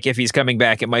feels like if he's coming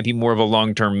back, it might be more of a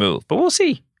long-term move, but we'll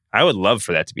see. I would love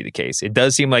for that to be the case. It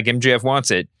does seem like MJF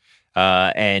wants it.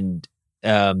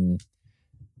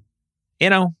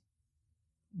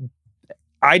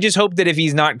 I just hope that if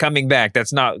he's not coming back,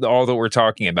 that's not all that we're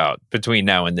talking about between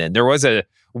now and then. There was a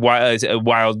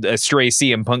wild stray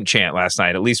CM Punk chant last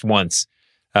night, at least once.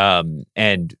 And,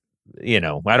 I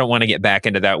don't want to get back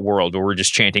into that world where we're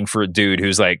just chanting for a dude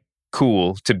who's like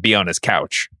cool to be on his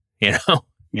couch,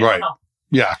 Right.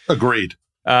 Yeah, agreed.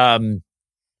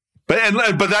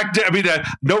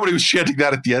 Nobody was chanting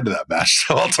that at the end of that match.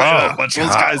 So I'll tell you that much.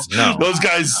 Those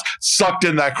guys sucked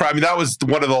in that crowd. I mean, that was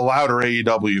one of the louder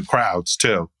AEW crowds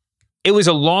too. It was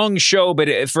a long show, but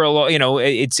for a long,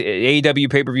 it's AEW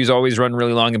pay-per-views always run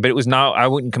really long. But it was not. I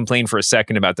wouldn't complain for a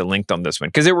second about the length on this one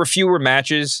because there were fewer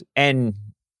matches, and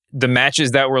the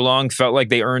matches that were long felt like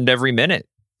they earned every minute.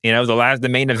 The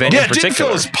main event in particular. It didn't feel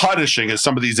as punishing as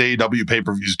some of these AEW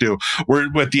pay-per-views do, where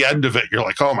at the end of it, you're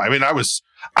like, oh my, I mean, I was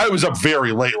up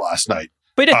very late last night.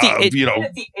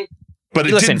 But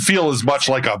didn't feel as much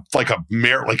like I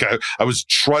was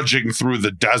trudging through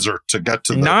the desert to get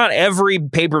to Not every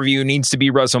pay-per-view needs to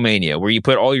be WrestleMania, where you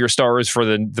put all your stars for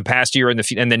the past year and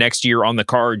the next year on the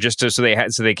card just so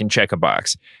they can check a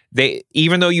box.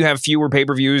 Even though you have fewer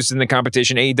pay-per-views in the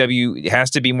competition, AEW has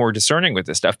to be more discerning with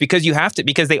this stuff because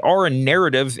they are a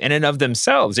narrative in and of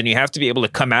themselves, and you have to be able to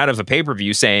come out of a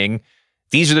pay-per-view saying,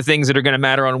 these are the things that are going to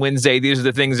matter on Wednesday. These are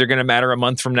the things that are going to matter a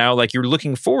month from now. Like, you're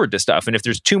looking forward to stuff. And if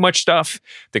there's too much stuff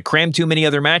that cram too many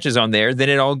other matches on there, then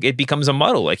it becomes a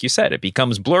muddle. Like you said, it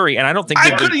becomes blurry. And I don't think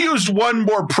I could have used one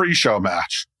more pre-show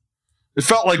match. It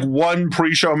felt like one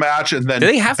pre-show match, and then do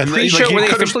they have pre-show? Were they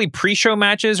officially pre-show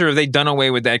matches, or have they done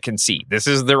away with that conceit?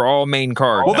 They're all main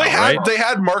card. Well, now, they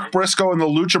had Mark Briscoe and the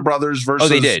Lucha Brothers versus.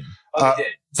 Oh, they did.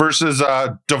 versus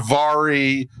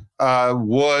Davari,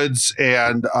 Woods,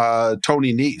 and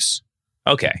Tony Nese.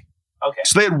 Okay.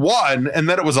 So they had one, and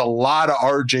then it was a lot of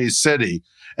RJ City,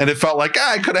 and it felt like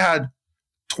I could have had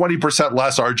 20%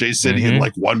 less RJ City in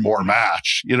like one more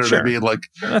match. You know what I mean? Like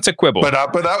that's a quibble. But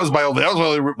that was my only.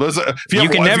 You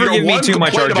can never give me too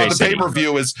much RJ about the City.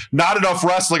 pay-per-view is not enough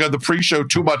wrestling on the pre-show.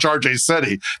 Too much RJ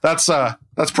City. That's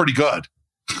pretty good.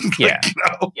 Yeah.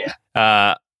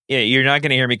 Yeah. You're not going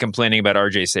to hear me complaining about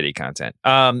RJ City content.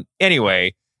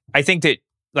 Anyway, I think that,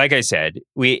 like I said,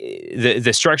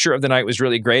 the structure of the night was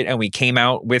really great, and we came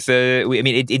out with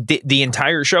the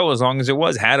entire show, as long as it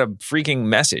was, had a freaking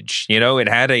message. You know, it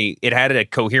had a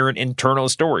coherent internal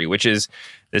story, which is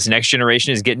this next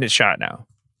generation is getting its shot now,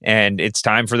 and it's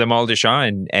time for them all to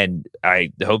shine. And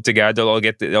I hope to God they'll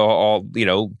all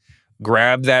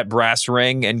grab that brass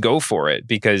ring and go for it,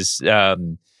 because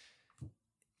to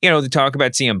talk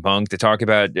about CM Punk, to talk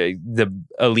about the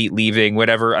Elite leaving,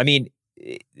 whatever. I mean,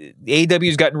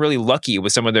 AEW's gotten really lucky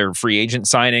with some of their free agent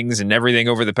signings and everything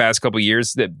over the past couple of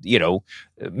years. That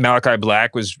Malachi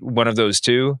Black was one of those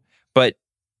too. But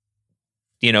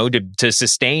to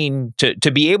sustain,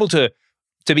 to be able to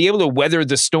weather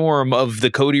the storm of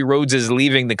the Cody Rhodes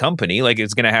leaving the company, like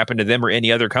it's going to happen to them or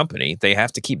any other company, they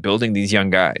have to keep building these young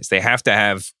guys. They have to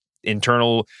have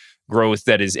internal growth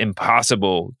that is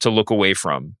impossible to look away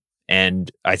from. And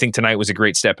I think tonight was a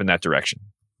great step in that direction.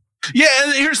 Yeah,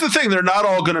 and here's the thing. They're not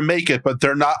all going to make it, but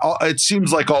they're not. It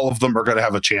seems like all of them are going to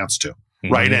have a chance to,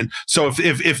 right? And so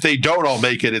if they don't all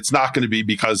make it, it's not going to be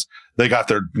because they got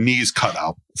their knees cut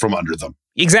out from under them.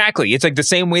 Exactly. It's like the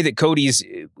same way that Cody's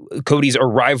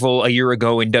arrival a year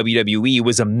ago in WWE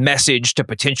was a message to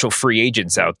potential free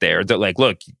agents out there that, like,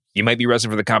 look, you might be wrestling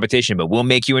for the competition, but we'll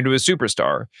make you into a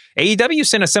superstar. AEW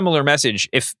sent a similar message,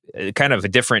 if kind of a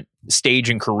different stage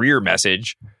and career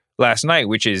message last night,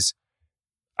 which is,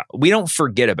 we don't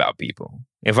forget about people.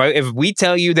 If we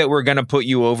tell you that we're going to put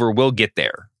you over, we'll get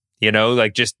there.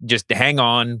 Like just hang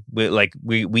on.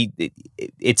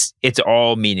 It's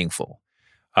all meaningful.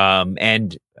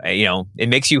 And it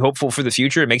makes you hopeful for the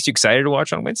future. It makes you excited to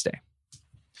watch on Wednesday.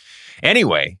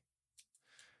 Anyway,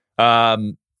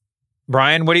 Brian,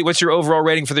 what's your overall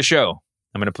rating for the show?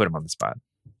 I'm going to put him on the spot.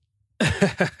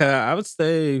 I would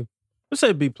say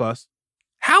B+.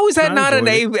 How is that not an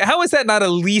A? How is that not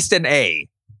at least an A?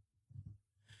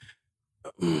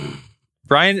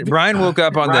 Brian woke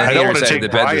up on the hater side of the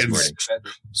bed this morning.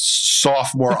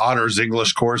 Sophomore honors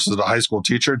English course as a high school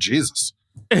teacher. Jesus.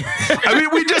 I mean,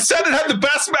 we just said it had the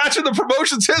best match in the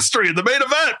promotion's history in the main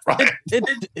event, right?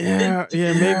 Maybe.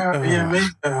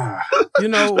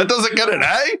 That doesn't get an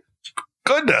A?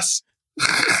 Goodness.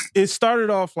 It started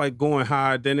off like going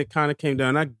high, then it kind of came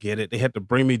down. I get it. They had to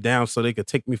bring me down so they could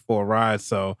take me for a ride.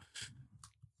 So,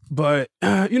 but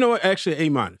you know what? Actually, A-.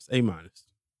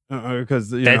 Because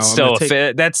that's still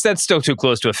that's still too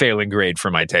close to a failing grade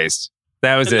for my taste.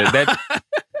 That was it.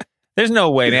 There's no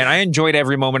way, man. I enjoyed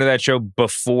every moment of that show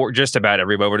just about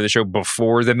every moment of the show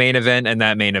before the main event, and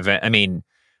that main event. I mean,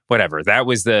 whatever. That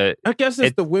was I guess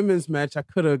it's the women's match. I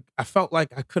felt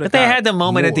like I could have. But they had the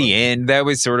moment at the end that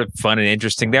was sort of fun and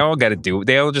interesting. They all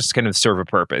just kind of serve a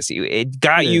purpose. It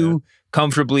got you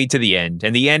comfortably to the end,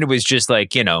 and the end was just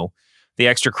like, the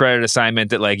extra credit assignment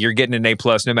that, like, you're getting an A+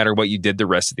 no matter what you did the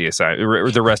rest of the assignment or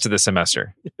the rest of the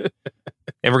semester.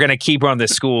 And we're gonna keep on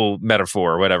this school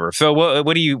metaphor or whatever. Phil, what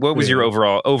was your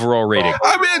overall rating?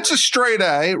 I mean, it's a straight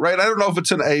A, right? I don't know if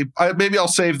it's an A. Maybe I'll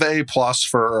save the A+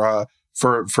 for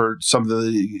some of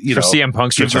the for CM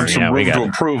Punk's return. Some room to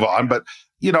improve on, but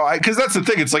because that's the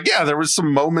thing. It's like, there was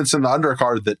some moments in the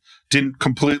undercard that didn't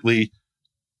completely,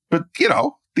 but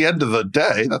the end of the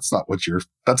day, that's not what you're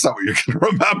going to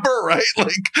remember, right?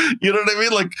 Like, you know what I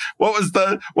mean? Like, what was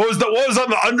on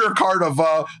the undercard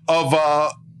of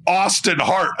Austin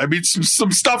Hart? I mean,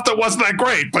 some stuff that wasn't that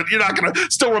great, but you're not going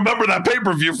to still remember that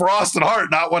pay-per-view for Austin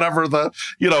Hart, not whatever the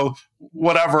I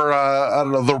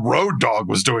don't know, the Road Dogg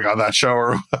was doing on that show,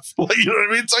 or you know what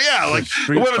I mean? So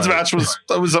the women's match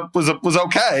was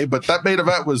okay, but that main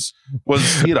event was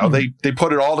they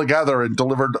put it all together and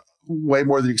delivered way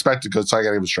more than you expected, because I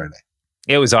got him straight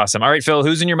A. It was awesome. All right, Phil,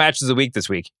 who's in your matches of the week this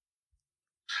week?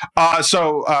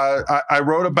 So I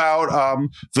wrote about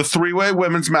the three-way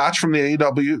women's match from the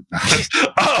AEW.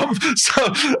 So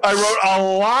I wrote a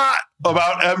lot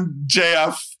about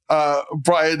MJF,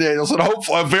 Bryan Danielson.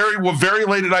 Hopefully, very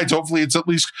late at night. Hopefully, it's at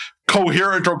least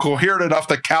coherent enough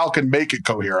that Cal can make it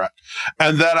coherent.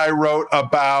 And then I wrote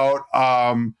about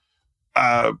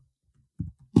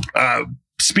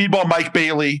Speedball Mike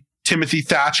Bailey, Timothy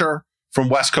Thatcher from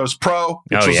West Coast Pro,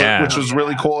 which was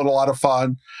really cool and a lot of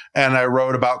fun. And I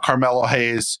wrote about Carmelo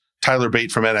Hayes Tyler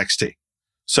Bate from NXT.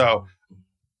 So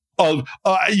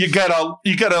you get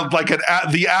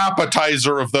the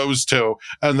appetizer of those two,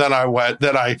 and then I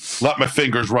let my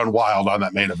fingers run wild on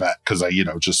that main event because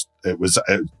it was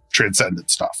transcendent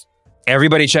stuff.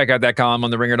 Everybody check out that column on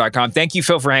theringer.com. Thank you,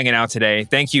 Phil, for hanging out today.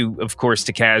 Thank you, of course,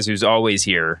 to Kaz, who's always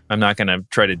here. I'm not going to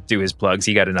try to do his plugs.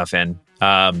 He got enough in.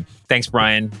 Thanks,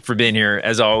 Brian, for being here,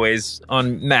 as always,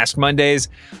 on Masked Mondays.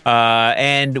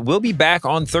 And we'll be back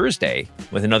on Thursday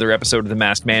with another episode of The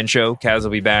Masked Man Show. Kaz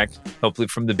will be back, hopefully,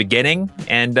 from the beginning.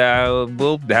 And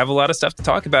we'll have a lot of stuff to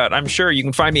talk about, I'm sure. You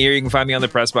can find me here. You can find me on the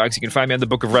Press Box. You can find me on the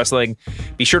Book of Wrestling.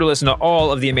 Be sure to listen to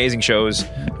all of the amazing shows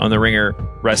on the Ringer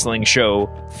Wrestling Show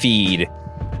feed.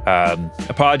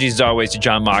 Apologies, as always, to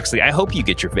John Moxley. I hope you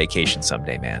get your vacation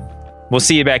someday, man. We'll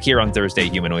see you back here on Thursday,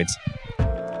 humanoids.